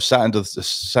was sat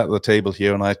at the table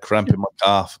here, and I had cramp in my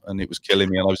calf, and it was killing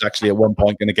me. And I was actually at one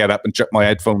point going to get up and chuck my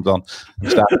headphones on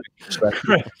and start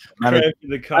managed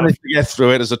to get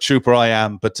through it as a trooper I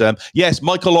am. But yes,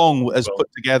 Michael Long has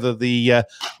put together the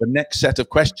next set of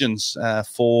questions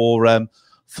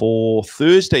for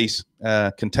Thursday's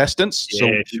contestants. Yeah, so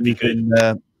it should be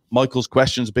good. Michael's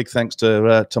questions. Big thanks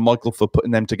to Michael for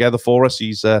putting them together for us.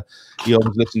 He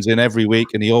always listens in every week,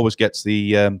 and he always gets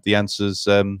the answers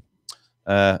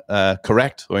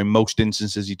correct, or in most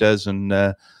instances he does. And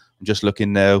I'm just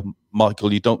looking now,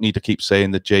 Michael, you don't need to keep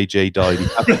saying that JJ died.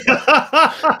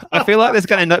 I feel like there's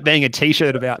going to end up being a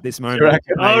T-shirt about this moment.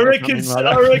 I reckon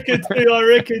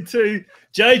too.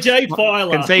 JJ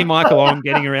Filer. I can see Michael Long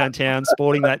getting around town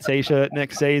sporting that T-shirt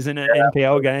next season at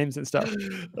NPL games and stuff.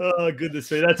 Oh, goodness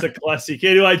me. That's a classic.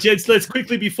 Anyway, gents, let's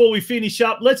quickly, before we finish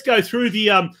up, let's go through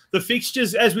the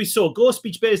fixtures. As we saw,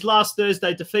 Gospic Bears last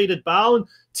Thursday defeated Barwon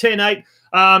 10-8.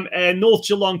 And North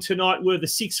Geelong tonight were the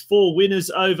 6-4 winners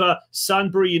over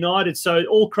Sunbury United. So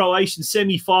all Croatian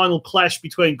semi-final clash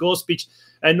between Gospic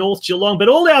and North Geelong. But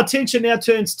all our attention now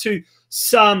turns to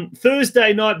some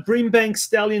Thursday night Brimbank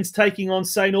Stallions taking on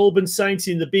St Albans Saints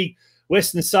in the big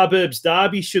Western Suburbs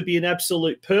derby. Should be an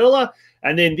absolute perler.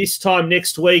 And then this time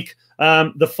next week,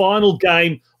 the final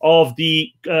game of the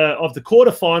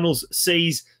quarterfinals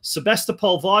sees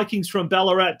Sebastopol Vikings from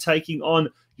Ballarat taking on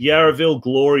Yarraville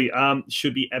Glory.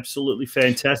 Should be absolutely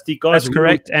fantastic, guys. That's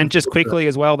correct. And just quickly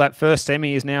as well, that first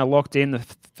semi is now locked in. The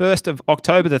 1st of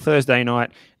October, the Thursday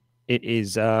night, it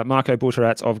is Marko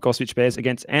Butorac of Gospic Bears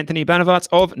against Anthony Banovac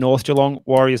of North Geelong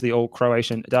Warriors, the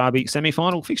All-Croatian Derby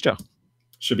semi-final fixture.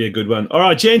 Should be a good one. All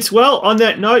right, gents. Well, on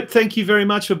that note, thank you very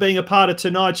much for being a part of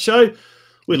tonight's show.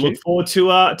 We look forward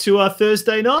to our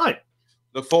Thursday night.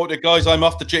 Look forward to it, guys. I'm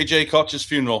off to JJ Koch's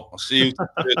funeral. I'll see you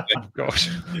Thursday. Gosh.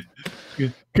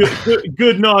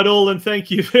 Good night, all, and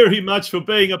thank you very much for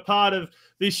being a part of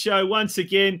this show. Once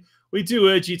again, we do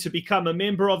urge you to become a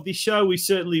member of this show. We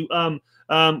certainly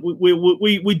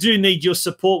we do need your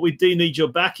support. We do need your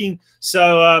backing.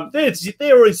 So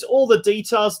there is all the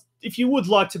details. If you would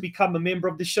like to become a member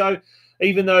of the show,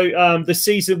 even though the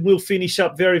season will finish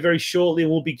up very, very shortly,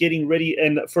 and we'll be getting ready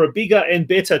and for a bigger and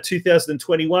better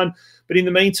 2021. But in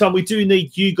the meantime, we do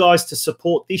need you guys to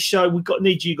support this show.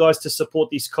 Need you guys to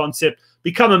support this concept.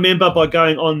 Become a member by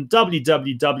going on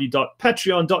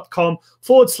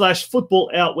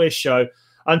www.patreon.com/Football Outwear Show.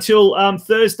 Until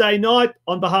Thursday night,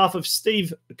 on behalf of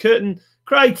Steve Curtin,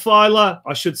 Craig Filer,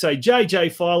 I should say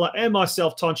JJ Filer, and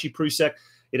myself, Tonchi Prusak,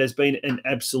 it has been an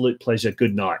absolute pleasure.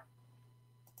 Good night.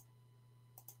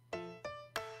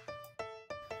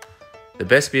 The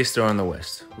best beer store in the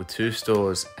West, with 2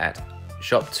 stores at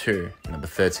Shop 2, number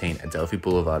 13 Adelphi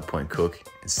Boulevard, Point Cook,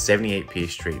 and 78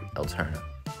 Pierce Street, Altona.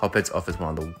 Hopheads offers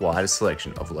one of the widest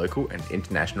selection of local and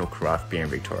international craft beer in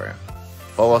Victoria.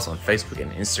 Follow us on Facebook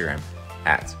and Instagram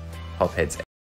at Hopheads